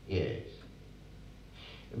 Yes.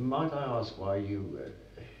 Might I ask why you,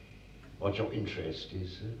 what your interest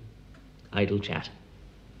is, sir? idle chat.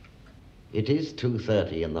 It is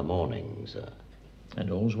 2:30 in the morning, sir. And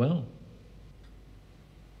all's well.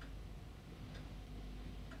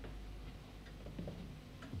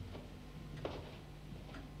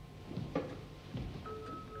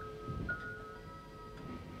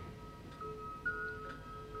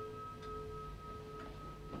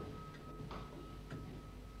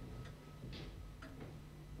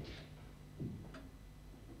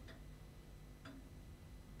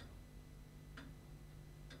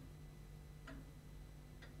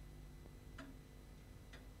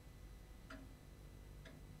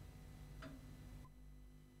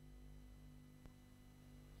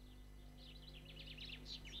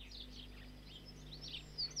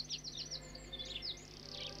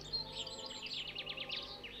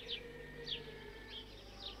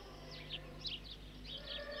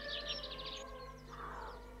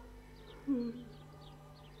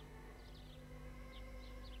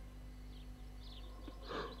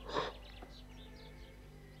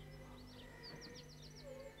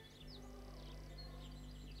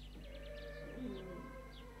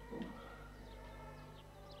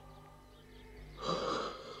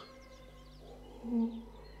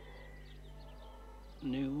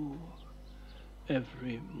 New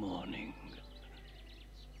every morning.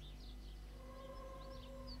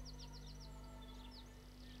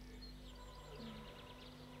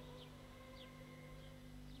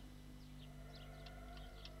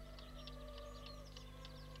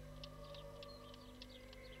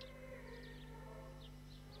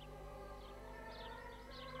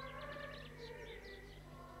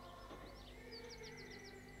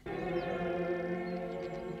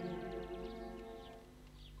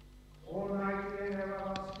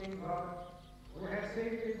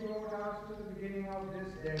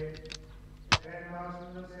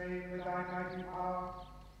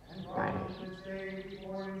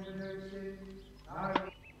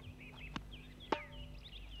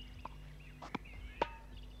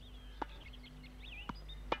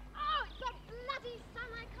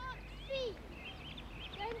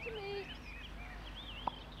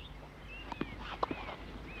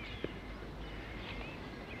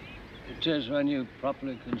 It is, when you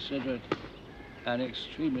properly consider it, an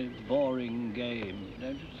extremely boring game,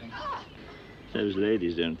 don't you think? Those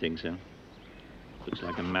ladies don't think so. Looks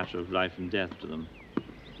like a matter of life and death to them.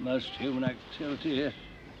 Most human activity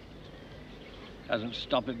hasn't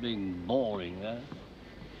stopped it being boring, though.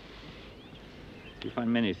 Do you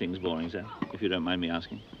find many things boring, sir, if you don't mind me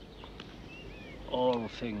asking? All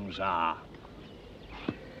things are.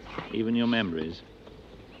 Even your memories?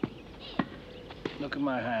 Look at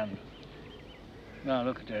my hand. Now,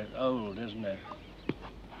 look at it. Old, isn't it?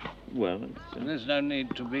 Well, There's no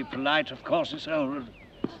need to be polite. Of course it's old.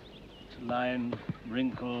 It's lined,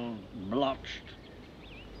 wrinkled, blotched.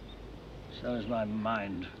 So is my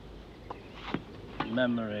mind.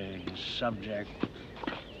 Memory is subject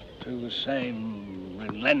to the same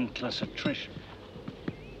relentless attrition.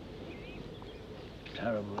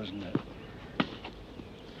 Terrible, isn't it?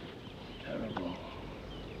 Terrible.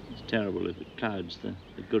 it's terrible if it clouds the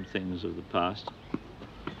good things of the past.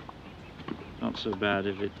 Not so bad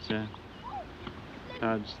if it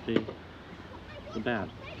clouds the bad.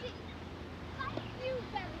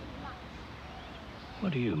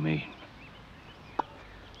 What do you mean?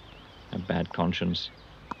 A bad conscience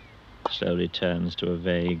slowly turns to a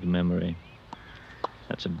vague memory.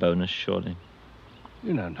 That's a bonus, surely.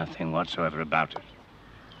 You know nothing whatsoever about it.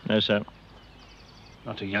 No, sir.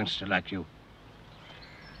 Not a youngster like you.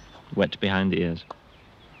 Wet behind the ears.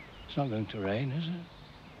 It's not going to rain, is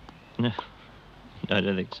it? No, I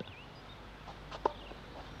don't think so.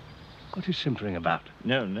 What are you simpering about?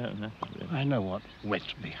 No. I know what wet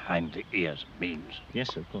behind the ears means.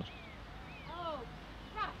 Yes, of course.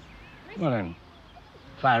 Well then,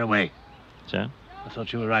 fire away. Sir? I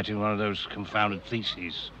thought you were writing one of those confounded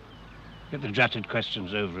theses. Get the dratted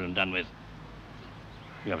questions over and done with.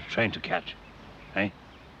 You have a train to catch, eh?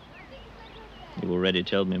 You've already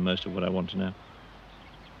told me most of what I want to know.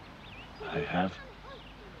 I have.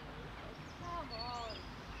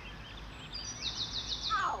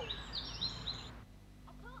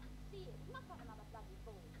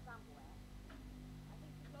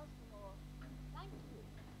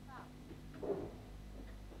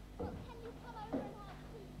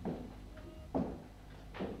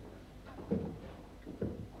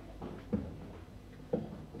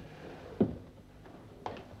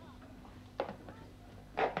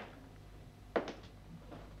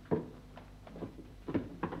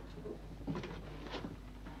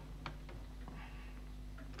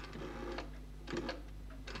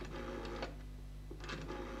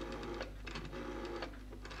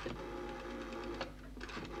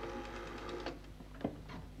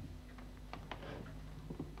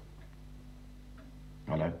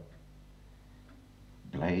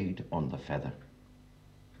 on the feather.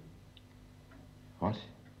 What?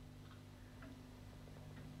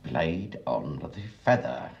 Blade on the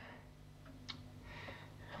feather.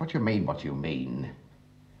 What do you mean, what do you mean?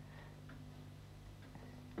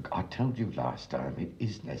 Look, I told you last time it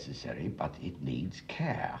is necessary, but it needs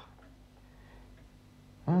care.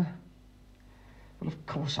 Huh? Well, of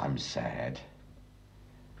course I'm sad.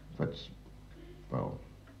 But, well,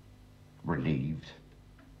 relieved.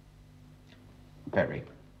 Very.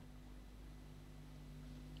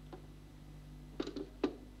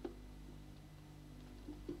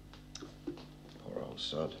 Poor old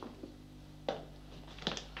sod.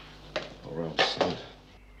 Poor old sod.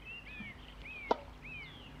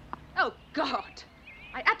 Oh, God!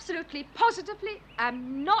 I absolutely, positively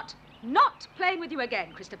am not playing with you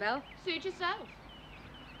again, Christabel. Suit yourself.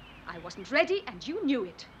 I wasn't ready, and you knew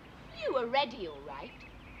it. You were ready, all right.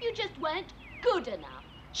 You just weren't good enough.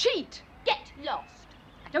 Cheat! Get lost.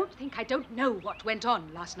 I don't think I don't know what went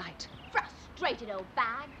on last night. Frustrated old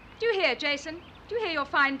bag. Do you hear, Jason? Do you hear your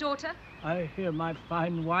fine daughter? I hear my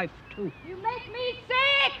fine wife, too. You make me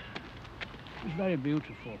sick! She's very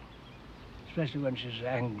beautiful, especially when she's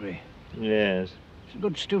angry. Yes. She's a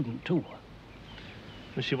good student, too.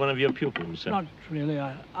 Was she one of your pupils, sir? Not really.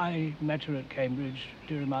 I met her at Cambridge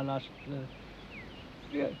during my last...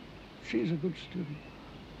 Yeah, she's a good student.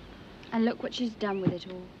 And look what she's done with it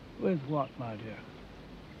all. With what, my dear?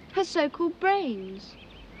 Her so-called brains.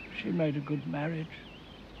 She made a good marriage.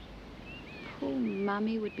 Poor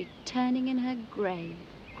Mummy would be turning in her grave.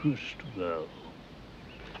 Christabel.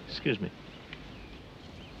 Excuse me.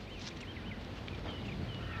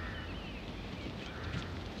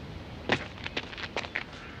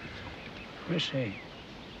 Chrissy,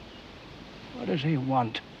 what does he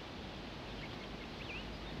want?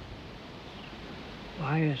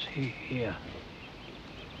 Why is he here?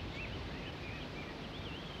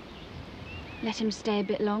 Let him stay a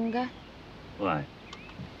bit longer. Why?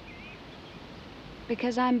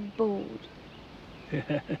 Because I'm bored.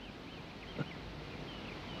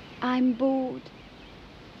 I'm bored.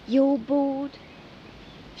 You're bored.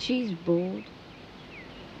 She's bored.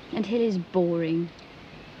 And Hilly's boring.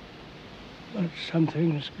 But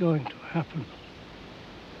something's going to happen.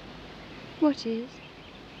 What is?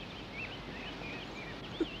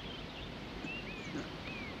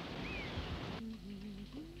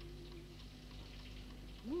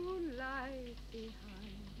 Moonlight behind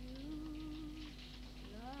you.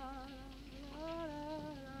 La, la, la,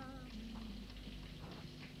 la.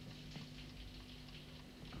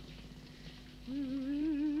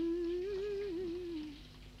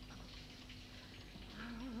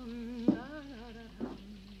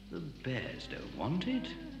 The bears don't want it.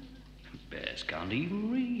 Bears can't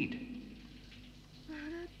even read.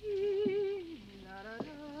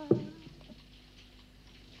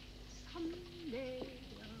 Someday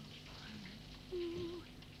I'll find you.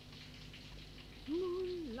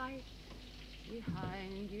 Moonlight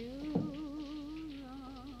behind you.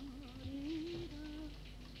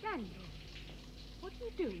 Daniel, what are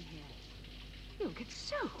you doing here? You'll get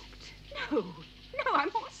soaked. No, I'm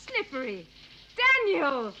all slippery.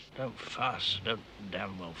 Daniel! Don't fuss. Don't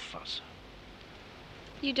damn well fuss.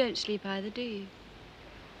 You don't sleep either, do you?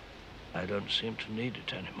 I don't seem to need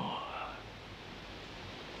it anymore.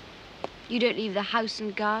 You don't leave the house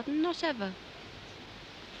and garden, not ever.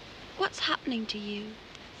 What's happening to you?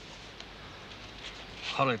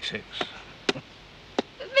 Politics. But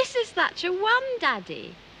Mrs. Thatcher won,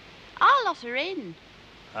 Daddy. Our lot are in.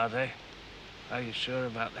 Are they? Are you sure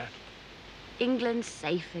about that? England's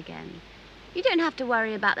safe again. You don't have to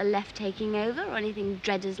worry about the left taking over or anything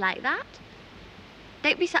dreaders like that.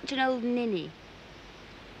 Don't be such an old ninny.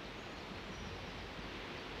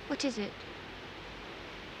 What is it?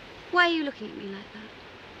 Why are you looking at me like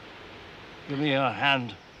that? Give me your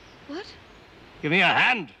hand. What? Give me your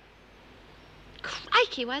hand!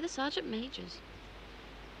 Crikey, why the Sergeant Majors?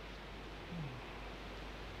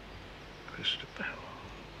 Christabel.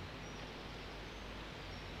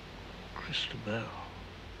 Christabel.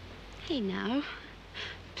 Hey, now.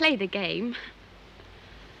 Play the game.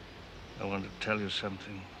 I want to tell you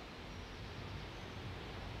something.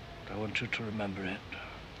 I want you to remember it.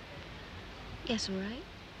 Yes, all right.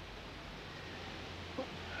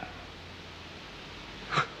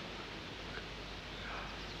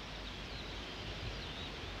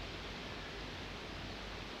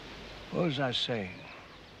 What was I saying?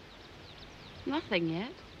 Nothing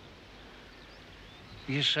yet.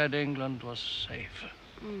 You said England was safe.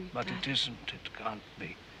 But that. it isn't. It can't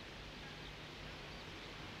be.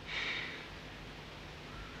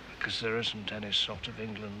 Because there isn't any sort of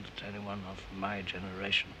England that anyone of my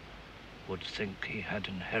generation would think he had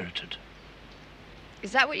inherited.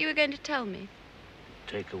 Is that what you were going to tell me?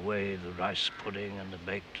 Take away the rice pudding and the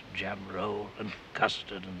baked jam roll and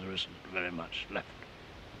custard, and there isn't very much left.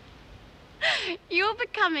 You're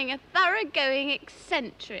becoming a thoroughgoing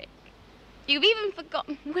eccentric. You've even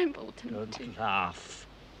forgotten Wimbledon. Don't laugh.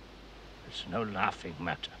 It's no laughing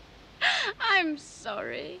matter. I'm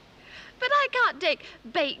sorry. But I can't take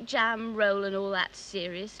baked jam roll and all that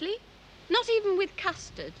seriously. Not even with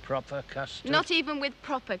custard. Proper custard? Not even with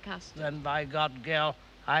proper custard. Then, by God, girl,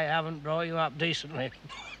 I haven't brought you up decently.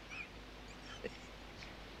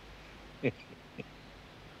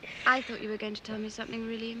 I thought you were going to tell me something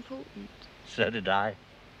really important. So did I.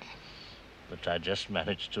 But I just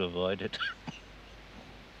managed to avoid it. If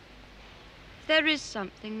there is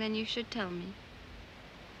something, then you should tell me.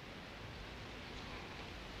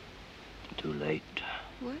 Too late.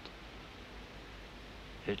 What?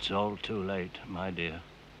 It's all too late, my dear.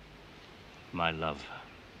 My love.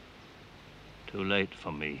 Too late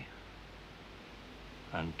for me.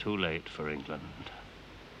 And too late for England.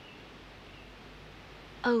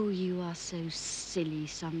 Oh, you are so silly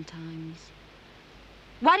sometimes.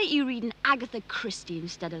 Why don't you read an Agatha Christie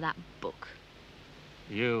instead of that book?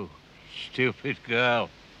 You stupid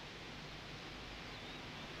girl.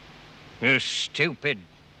 You stupid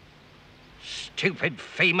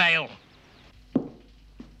female.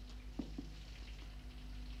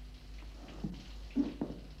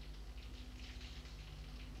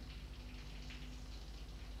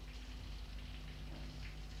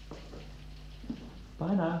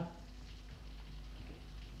 Bye now.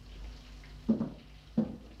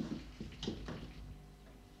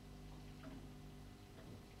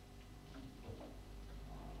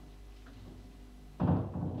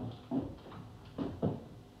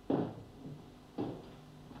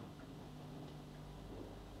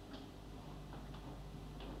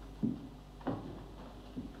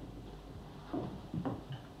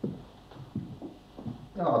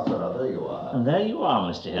 Ah, sir, there you are. And there you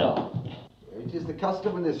are, Mr. Hill. It is the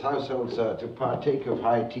custom in this household, sir, to partake of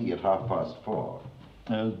high tea at 4:30.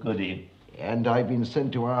 Oh, goody. And I've been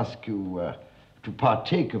sent to ask you to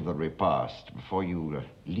partake of the repast before you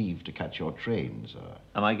leave to catch your train, sir.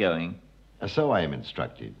 Am I going? So I am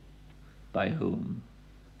instructed. By whom?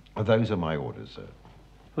 Those are my orders, sir.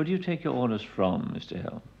 Who do you take your orders from, Mr.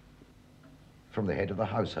 Hill? From the head of the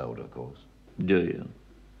household, of course. Do you?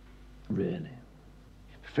 Really?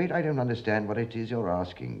 Afraid I don't understand what it is you're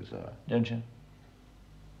asking, sir. Don't you?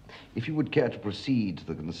 If you would care to proceed to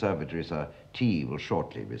the conservatory, sir, tea will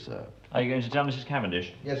shortly be served. Are you going to tell Mrs.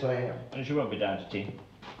 Cavendish? Yes, I am. And she won't be down to tea.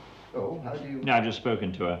 Oh, how do you... No, I've just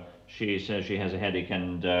spoken to her. She says she has a headache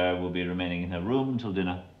and will be remaining in her room until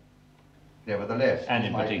dinner. Nevertheless... And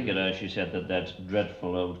in particular, she said that that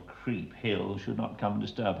dreadful old creep Hill should not come and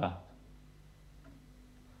disturb her.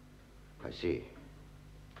 I see.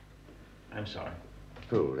 I'm sorry.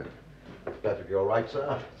 Good. Perfectly all right,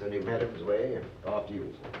 sir. It's only Madam's way. After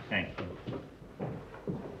you, sir. Thank you.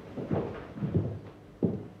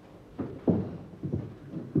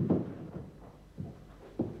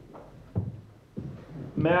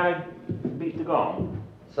 May I beat the gong?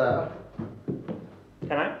 Sir?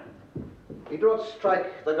 Can I? You do not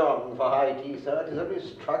strike the gong for high tea, sir. It is only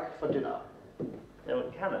struck for dinner.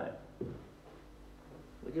 No, can I?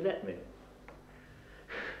 Would you let me?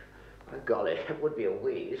 By golly, that would be a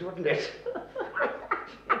wheeze, wouldn't it?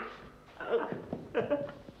 Oh.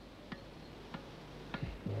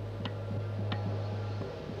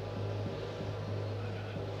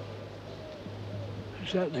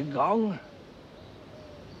 Is that the gong?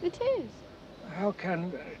 It is. How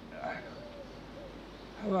can...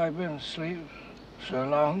 have I been asleep so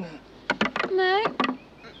long? No,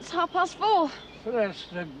 it's 4:30. But that's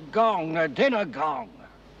the gong, the dinner gong.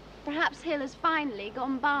 Perhaps Hill has finally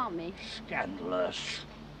gone balmy. Scandalous.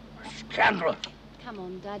 Scandalous. Come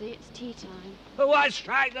on, Daddy, it's tea time. But why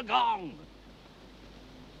strike the gong?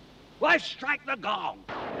 Why strike the gong?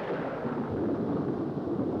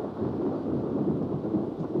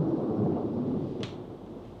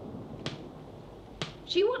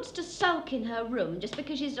 She wants to sulk in her room just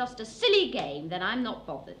because she's lost a silly game, then I'm not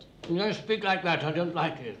bothered. You don't speak like that. I don't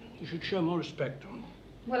like it. You should show more respect.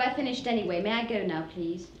 Well, I finished anyway. May I go now,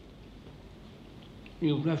 please?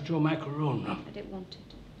 You've left your macaroon. I don't want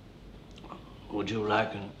it. Would you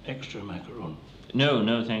like an extra macaroon? No,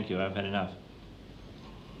 no, thank you. I've had enough.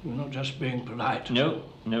 You're not just being polite. No,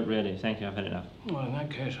 no, really. Thank you. I've had enough. Well, in that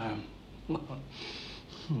case,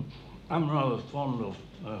 I'm rather fond of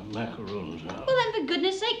macaroons. Well, then, for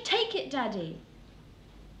goodness sake, take it, Daddy.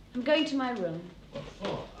 I'm going to my room. What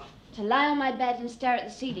for? To lie on my bed and stare at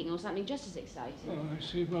the ceiling or something just as exciting. Oh, I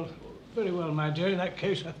see. Well, very well, my dear. In that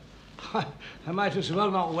case, I might as well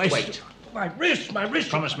not waste... Wait. My wrist, my wrist.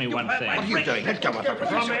 Promise me one thing. What are you doing? Let go of her,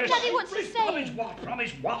 Professor. Daddy, what's he saying? Promise what?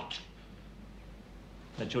 Promise what?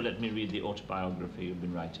 That you'll let me read the autobiography you've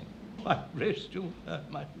been writing. My wrist, you hurt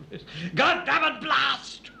my wrist. God damn it,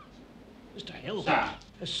 blast! Mr. Hill,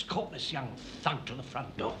 escort this young thug to the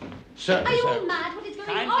front door. Sir. Are you all mad? What is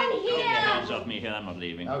going on Get your here? hands off me here. I'm not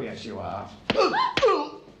leaving. Oh, yes, you are.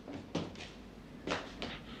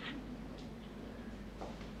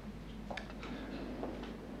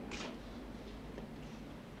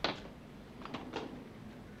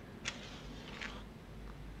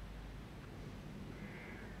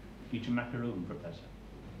 Eat a macaroon, Professor.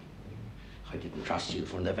 I didn't trust you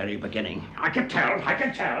from the very beginning. I can tell.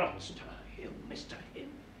 Mr. Hill, Mr. Hill.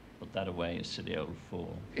 Put that away, you silly old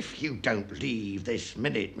fool. If you don't leave this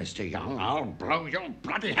minute, Mr. Young, I'll blow your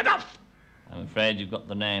bloody head off. I'm afraid you've got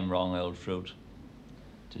the name wrong, old fruit.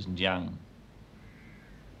 It isn't Young.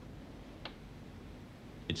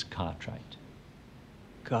 It's Cartwright.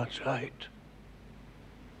 Cartwright.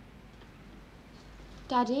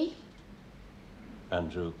 Daddy?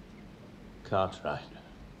 Andrew Cartwright.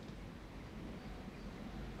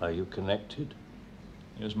 Are you connected?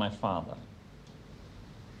 He was my father.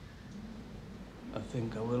 I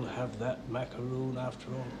think I will have that macaroon after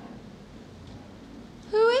all.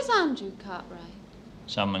 Who is Andrew Cartwright?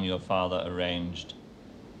 Someone your father arranged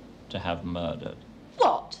to have murdered.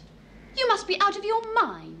 What? You must be out of your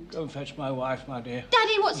mind. Go and fetch my wife, my dear.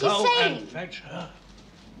 Daddy, what's he Go saying? and fetch her.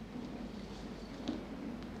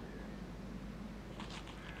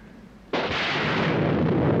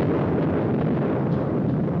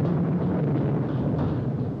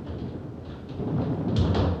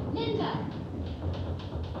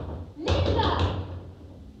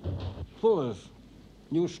 Fullers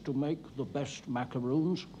used to make the best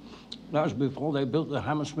macaroons. That was before they built the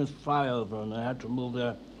Hammersmith flyover and they had to move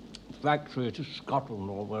their factory to Scotland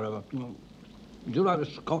or wherever. Do you like the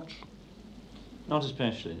Scots? Not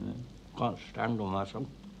especially, no. Can't stand them myself.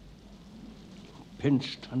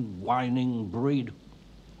 Pinched and whining breed.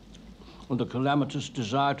 And the calamitous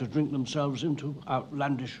desire to drink themselves into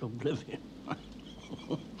outlandish oblivion.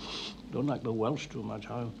 Don't like the Welsh too much,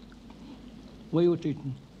 huh? Were you at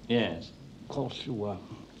Eton? Yes. Of course you were.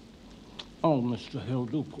 Oh, Mr. Hill,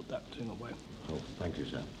 do put that thing away. Oh, thank you,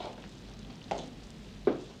 sir.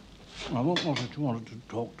 Now, what was it you wanted to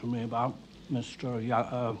talk to me about,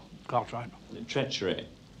 Mr. Cartwright? Treachery.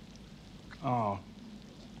 Ah.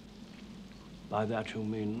 By that you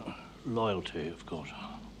mean loyalty, of course.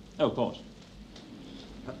 Oh, of course.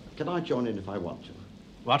 Can I join in if I want to?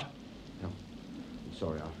 What? No. I'm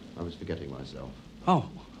sorry, I was forgetting myself. Oh,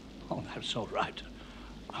 that's all right.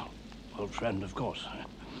 Oh, old friend, of course.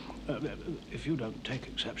 If you don't take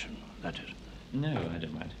exception, that is. No, I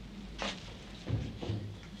don't mind.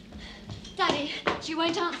 Daddy, she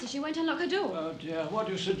won't answer. She won't unlock her door. Oh, dear. What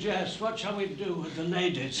do you suggest? What shall we do with the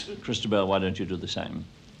ladies? Christabel, why don't you do the same?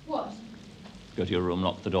 What? Go to your room,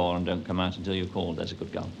 lock the door, and don't come out until you're called. There's a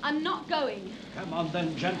good girl. I'm not going. Come on,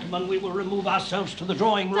 then, gentlemen. We will remove ourselves to the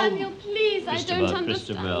drawing room. Daniel, please, I don't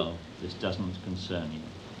understand. Christabel, this doesn't concern you.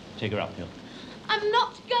 Take her uphill. I'm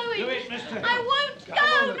not going. Do it, Mr. Hill. I won't Come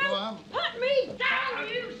on, go. little No, one. put me down,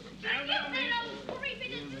 you stupid old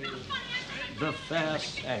creepy. It's not funny. The fair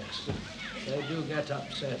sex. They do get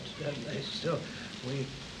upset, don't they? Still, we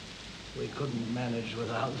couldn't manage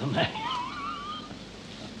without them.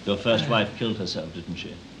 Your first wife killed herself, didn't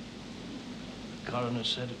she? The coroner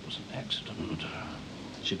said it was an accident.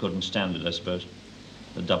 She couldn't stand it, I suppose.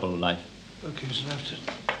 The double life. Look, he's left it.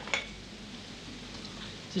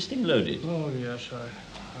 Is this thing loaded? Oh, yes,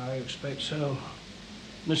 I expect so.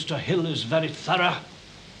 Mr. Hill is very thorough.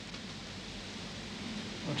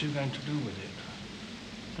 What are you going to do with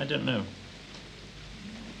it? I don't know.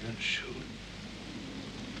 Don't shoot.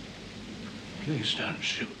 Please don't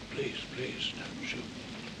shoot. Please, please don't shoot.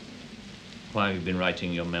 Why have you been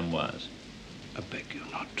writing your memoirs? I beg you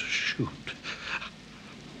not to shoot.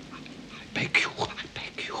 I beg you, I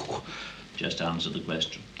beg you. Just answer the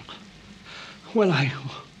question. Well, I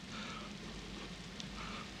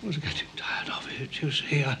was getting tired of it, you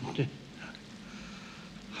see. I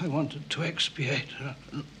wanted to expiate.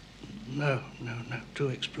 No, to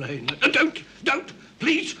explain. Don't!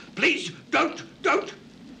 Please, don't!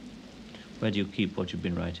 Where do you keep what you've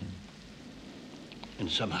been writing? In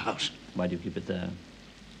some house, Why do you keep it there?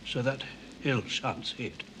 so that Hill shan't see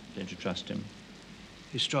it. Don't you trust him?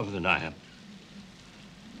 He's stronger than I am.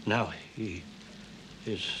 Now he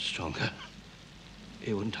is stronger.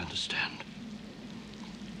 He wouldn't understand.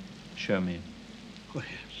 Show me. Oh,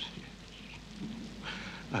 yes.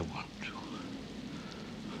 I want to.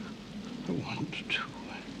 I want to.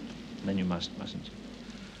 Then you mustn't you?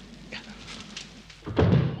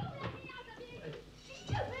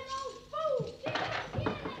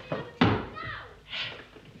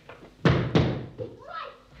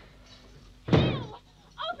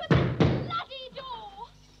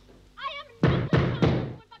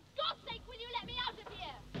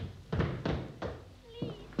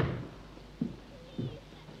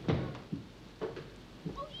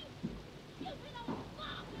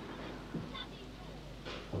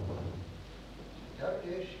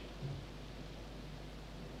 Cavendish.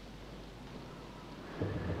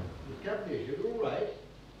 Miss Cavendish, you're all right?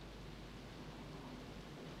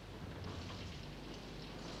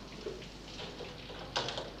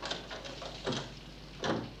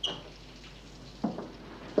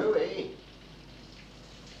 Louis.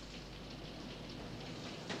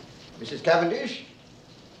 Mrs. Cavendish?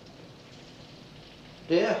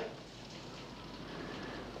 Dear?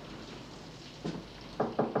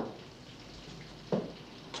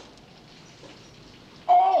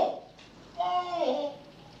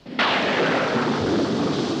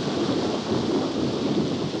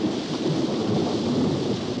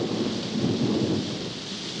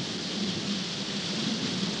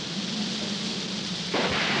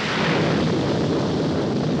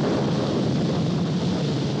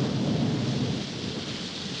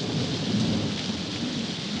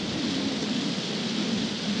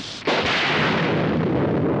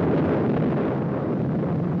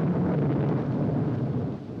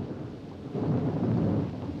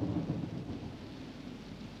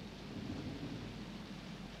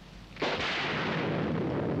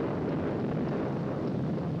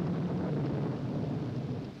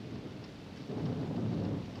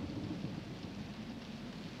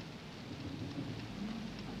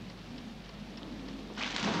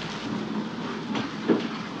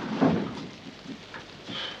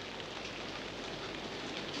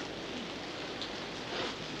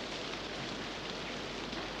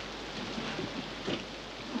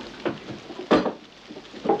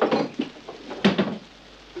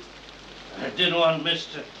 I didn't want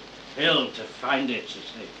Mr. Hill to find it, you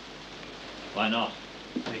see. Why not?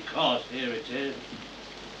 Because here it is.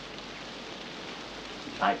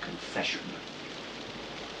 My confession.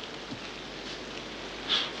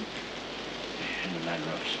 In a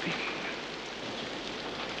manner of speaking.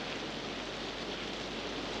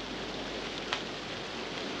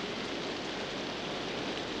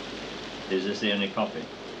 Is this the only copy?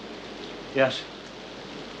 Yes.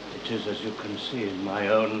 It is, as you can see, in my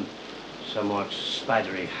own somewhat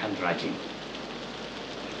spidery handwriting.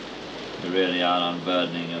 You really are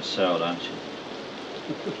unburdening your soul, aren't you?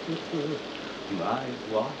 My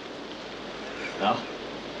what? No.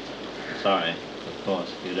 Sorry, of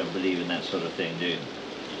course. You don't believe in that sort of thing, do you?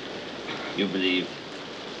 You believe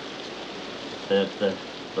that at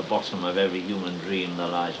the bottom of every human dream there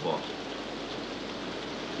lies what?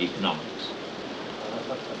 Economics.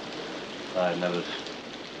 I never...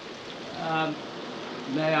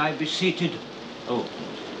 may I be seated? Oh.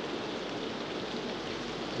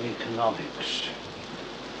 Economics.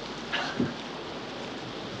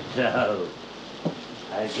 No.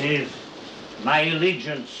 I gave my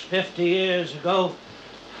allegiance 50 years ago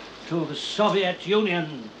to the Soviet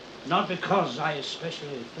Union, not because I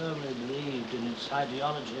especially firmly believed in its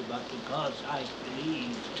ideology, but because I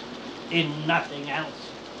believed in nothing else.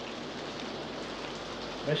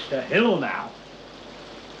 Mr. Hill now,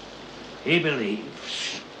 he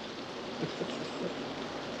believes.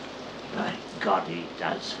 My God, he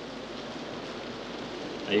does.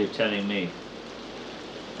 Are you telling me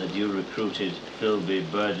that you recruited Philby,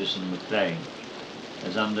 Burgess and McLean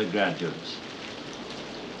as undergraduates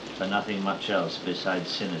for nothing much else besides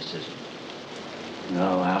cynicism?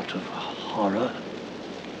 No, out of horror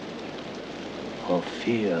or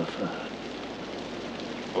fear for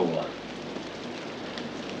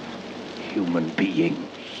human beings.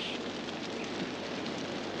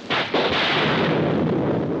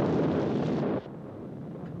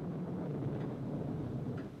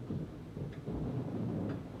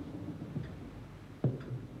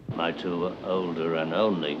 My two older and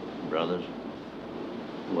only brothers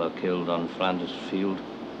were killed on Flanders Field.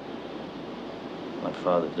 My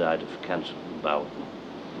father died of cancer of the bowel.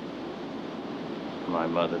 My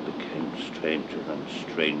mother became stranger and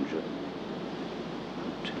stranger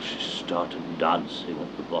until she started dancing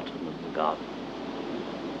at the bottom of the garden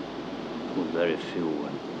with very few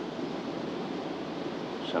and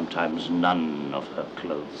sometimes none of her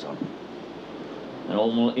clothes on. An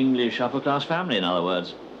all English upper-class family, in other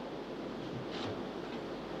words.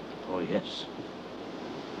 Oh, yes.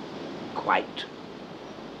 Quite.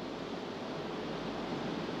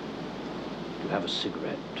 have a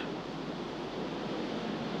cigarette?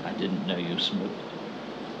 I didn't know you smoked.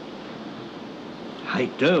 I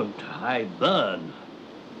don't. I burn.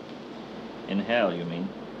 In hell, you mean?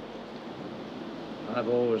 I've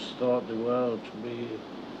always thought the world to be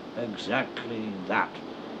exactly that.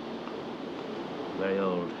 Very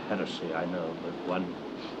old heresy, I know, but one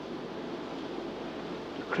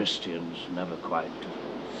the Christians never quite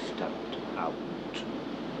stamped out.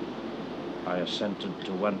 I assented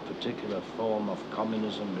to one particular form of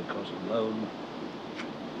communism because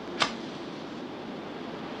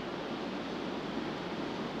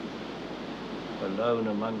alone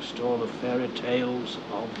amongst all the fairy tales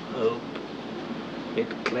of hope, it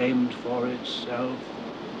claimed for itself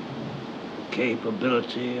the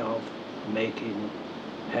capability of making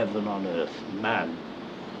heaven on earth, man,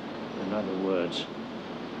 in other words,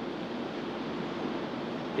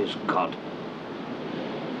 is God.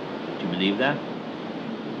 Do you believe that?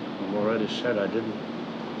 I've already said I didn't.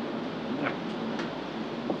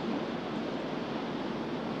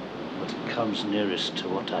 But it comes nearest to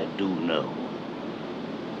what I do know.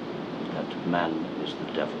 That man is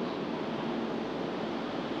the devil.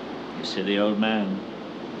 You silly old man.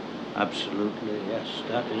 Absolutely, yes.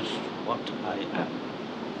 That is what I am.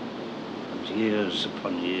 And years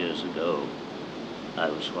upon years ago, I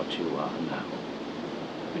was what you are now.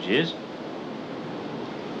 Which is?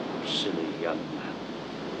 Silly young man.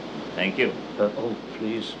 Thank you. Oh,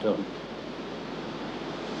 please don't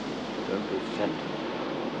be offended.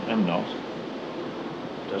 I'm not.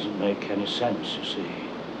 It doesn't make any sense, you see.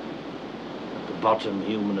 At the bottom,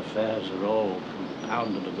 human affairs are all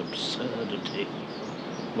compounded of absurdity.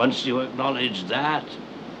 Once you acknowledge that,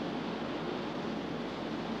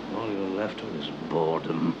 all you're left with is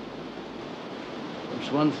boredom.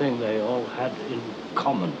 There's one thing they all had in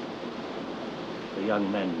common, the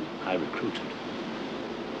young men I recruited.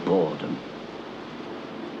 Boredom.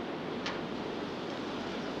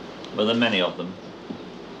 Were there many of them?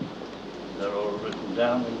 They're all written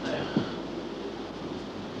down in there.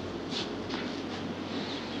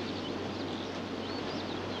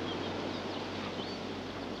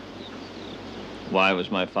 Why was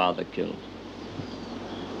my father killed?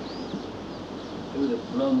 He would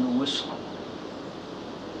have blown the whistle.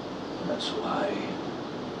 That's why.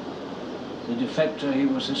 The defector he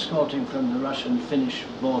was escorting from the Russian-Finnish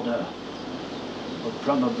border would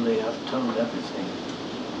probably have told everything.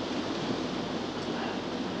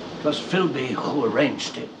 It was Philby who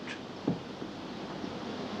arranged it.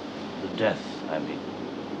 The death, I mean.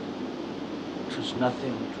 It was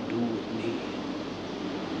nothing to do with me.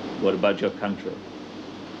 What about your country?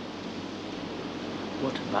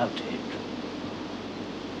 What about it?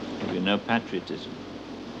 Have you no patriotism?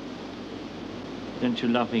 Don't you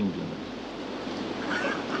love England?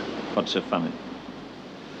 What's so funny?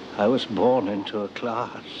 I was born into a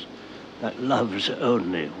class that loves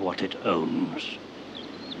only what it owns.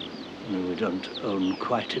 And we don't own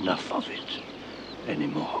quite enough of it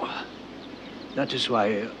anymore. That is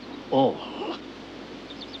why all,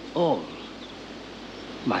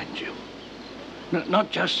 mind you,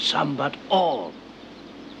 not just some, but all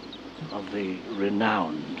of the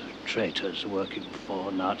renowned traitors working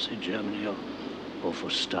for Nazi Germany or for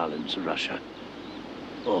Stalin's Russia,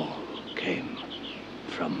 all came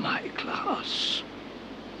from my class.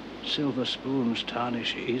 Silver spoons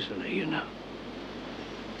tarnish easily, you know.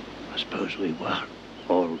 I suppose we were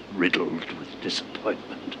all riddled with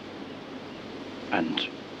disappointment. And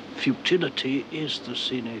futility is the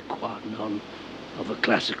sine qua non of a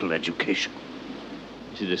classical education.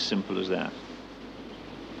 Is it as simple as that?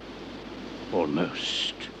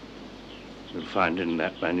 Almost. You'll find in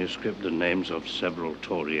that manuscript the names of several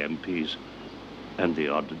Tory MPs and the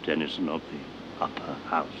odd denizen of the upper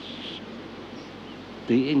house.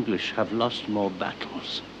 The English have lost more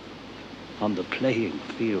battles on the playing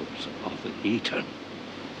fields of Eton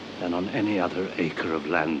than on any other acre of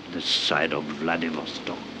land this side of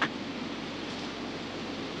Vladivostok.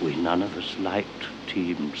 We none of us liked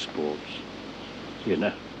team sports, you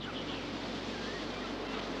know.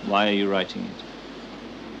 Why are you writing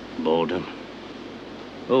it? Boredom.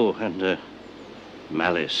 Oh, and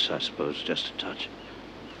malice, I suppose, just a touch.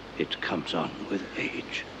 It comes on with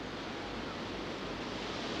age.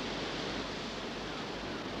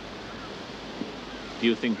 Do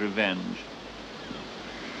you think revenge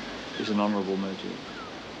is an honorable motive?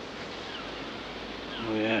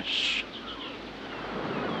 Oh, yes.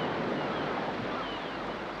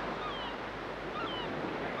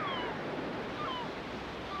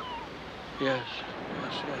 Yes,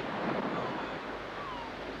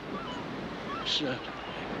 certainly.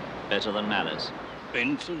 Better than malice?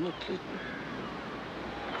 Infinitely.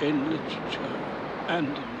 in literature and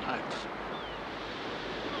in life.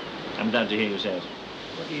 I'm glad to hear you say it.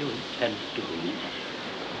 What do you intend doing?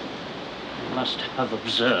 You must have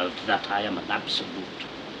observed that I am an absolute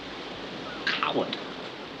coward.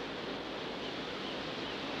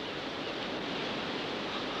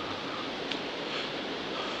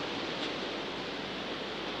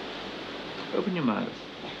 Open your mouth.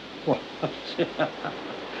 What?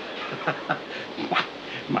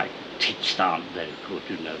 My teeth aren't very good,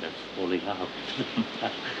 you know, they're falling out.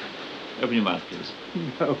 Open your mouth, please.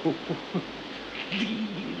 No.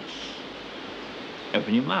 Please.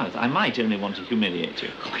 Open your mouth. I might only want to humiliate you.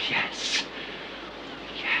 Oh, yes.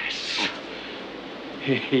 Yes.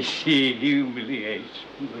 She humiliates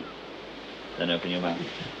me. Then open your mouth.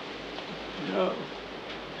 No.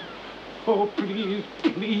 Oh, please,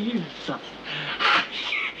 please.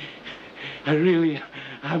 I really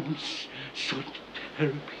am so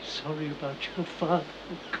terribly sorry about your father.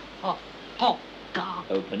 Oh, God.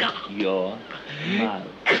 Open your mouth.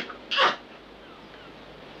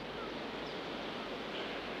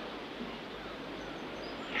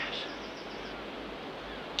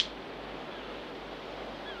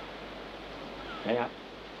 Stay up.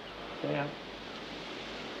 Stay up.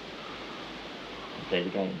 Play the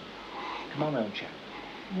game. Come on, old chap.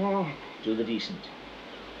 Oh. Do the decent.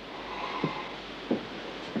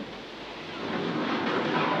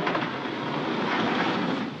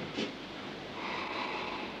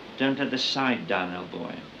 Don't let the side down, old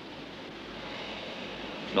boy.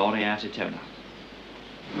 Gloria Atitona.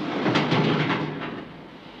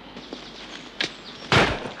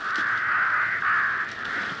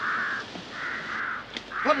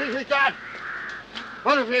 What have you done?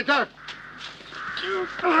 What have you done? You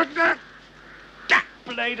that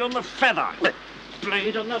blade on the feather.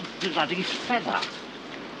 Blade on the bloody feather.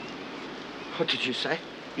 What did you say?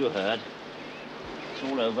 You heard. It's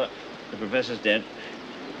all over. The professor's dead.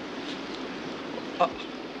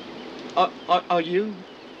 Are you?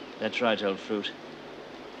 That's right, old fruit.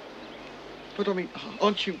 But I mean,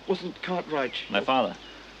 aren't you? Wasn't Cartwright? My father.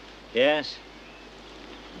 Yes.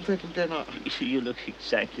 Then I... You look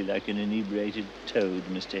exactly like an inebriated toad,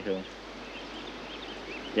 Mr. Hill.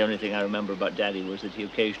 The only thing I remember about Daddy was that he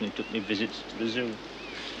occasionally took me visits to the zoo.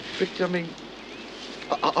 But, I mean,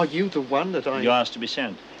 are you the one that I... You asked to be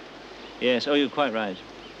sent? Yes. Oh, you're quite right.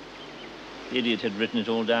 The idiot had written it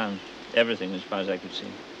all down. Everything, as far as I could see.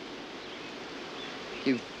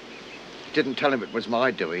 You didn't tell him it was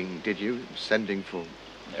my doing, did you? Sending for...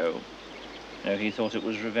 No. No, he thought it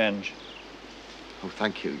was revenge. Oh,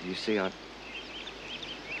 thank you. You see, I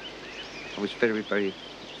was very, very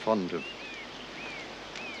fond of...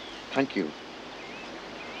 Thank you.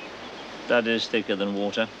 Blood is thicker than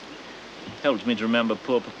water. Helped me to remember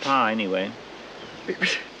poor Papa, anyway.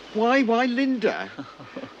 Why Linda?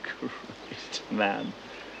 Oh, Christ, man.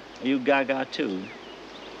 Are you gaga, too?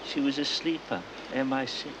 She was a sleeper,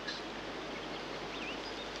 MI6.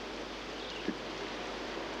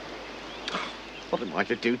 What am I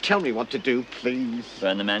to do? Tell me what to do, please.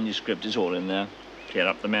 Burn the manuscript, it's all in there. Clear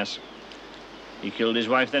up the mess. He killed his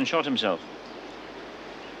wife, then shot himself.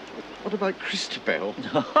 What about Christabel?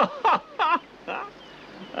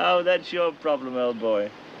 Oh, that's your problem, old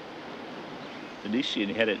boy. At least she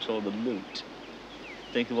inherits all the loot.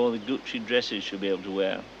 Think of all the Gucci dresses she'll be able to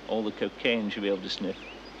wear, all the cocaine she'll be able to sniff.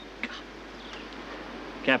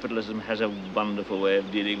 Capitalism has a wonderful way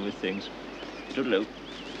of dealing with things. Toodaloo.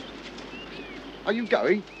 Are you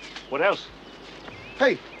going? What else?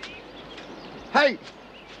 Hey! Hey!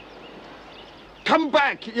 Come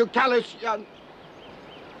back, you callous young...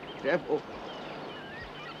 devil.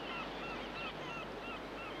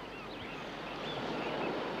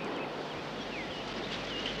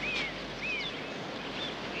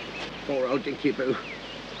 Poor old Dinky Boo.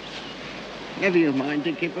 Never you mind,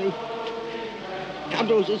 Dinky Boo.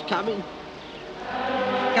 Cuddles is coming.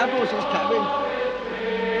 Cuddles is coming.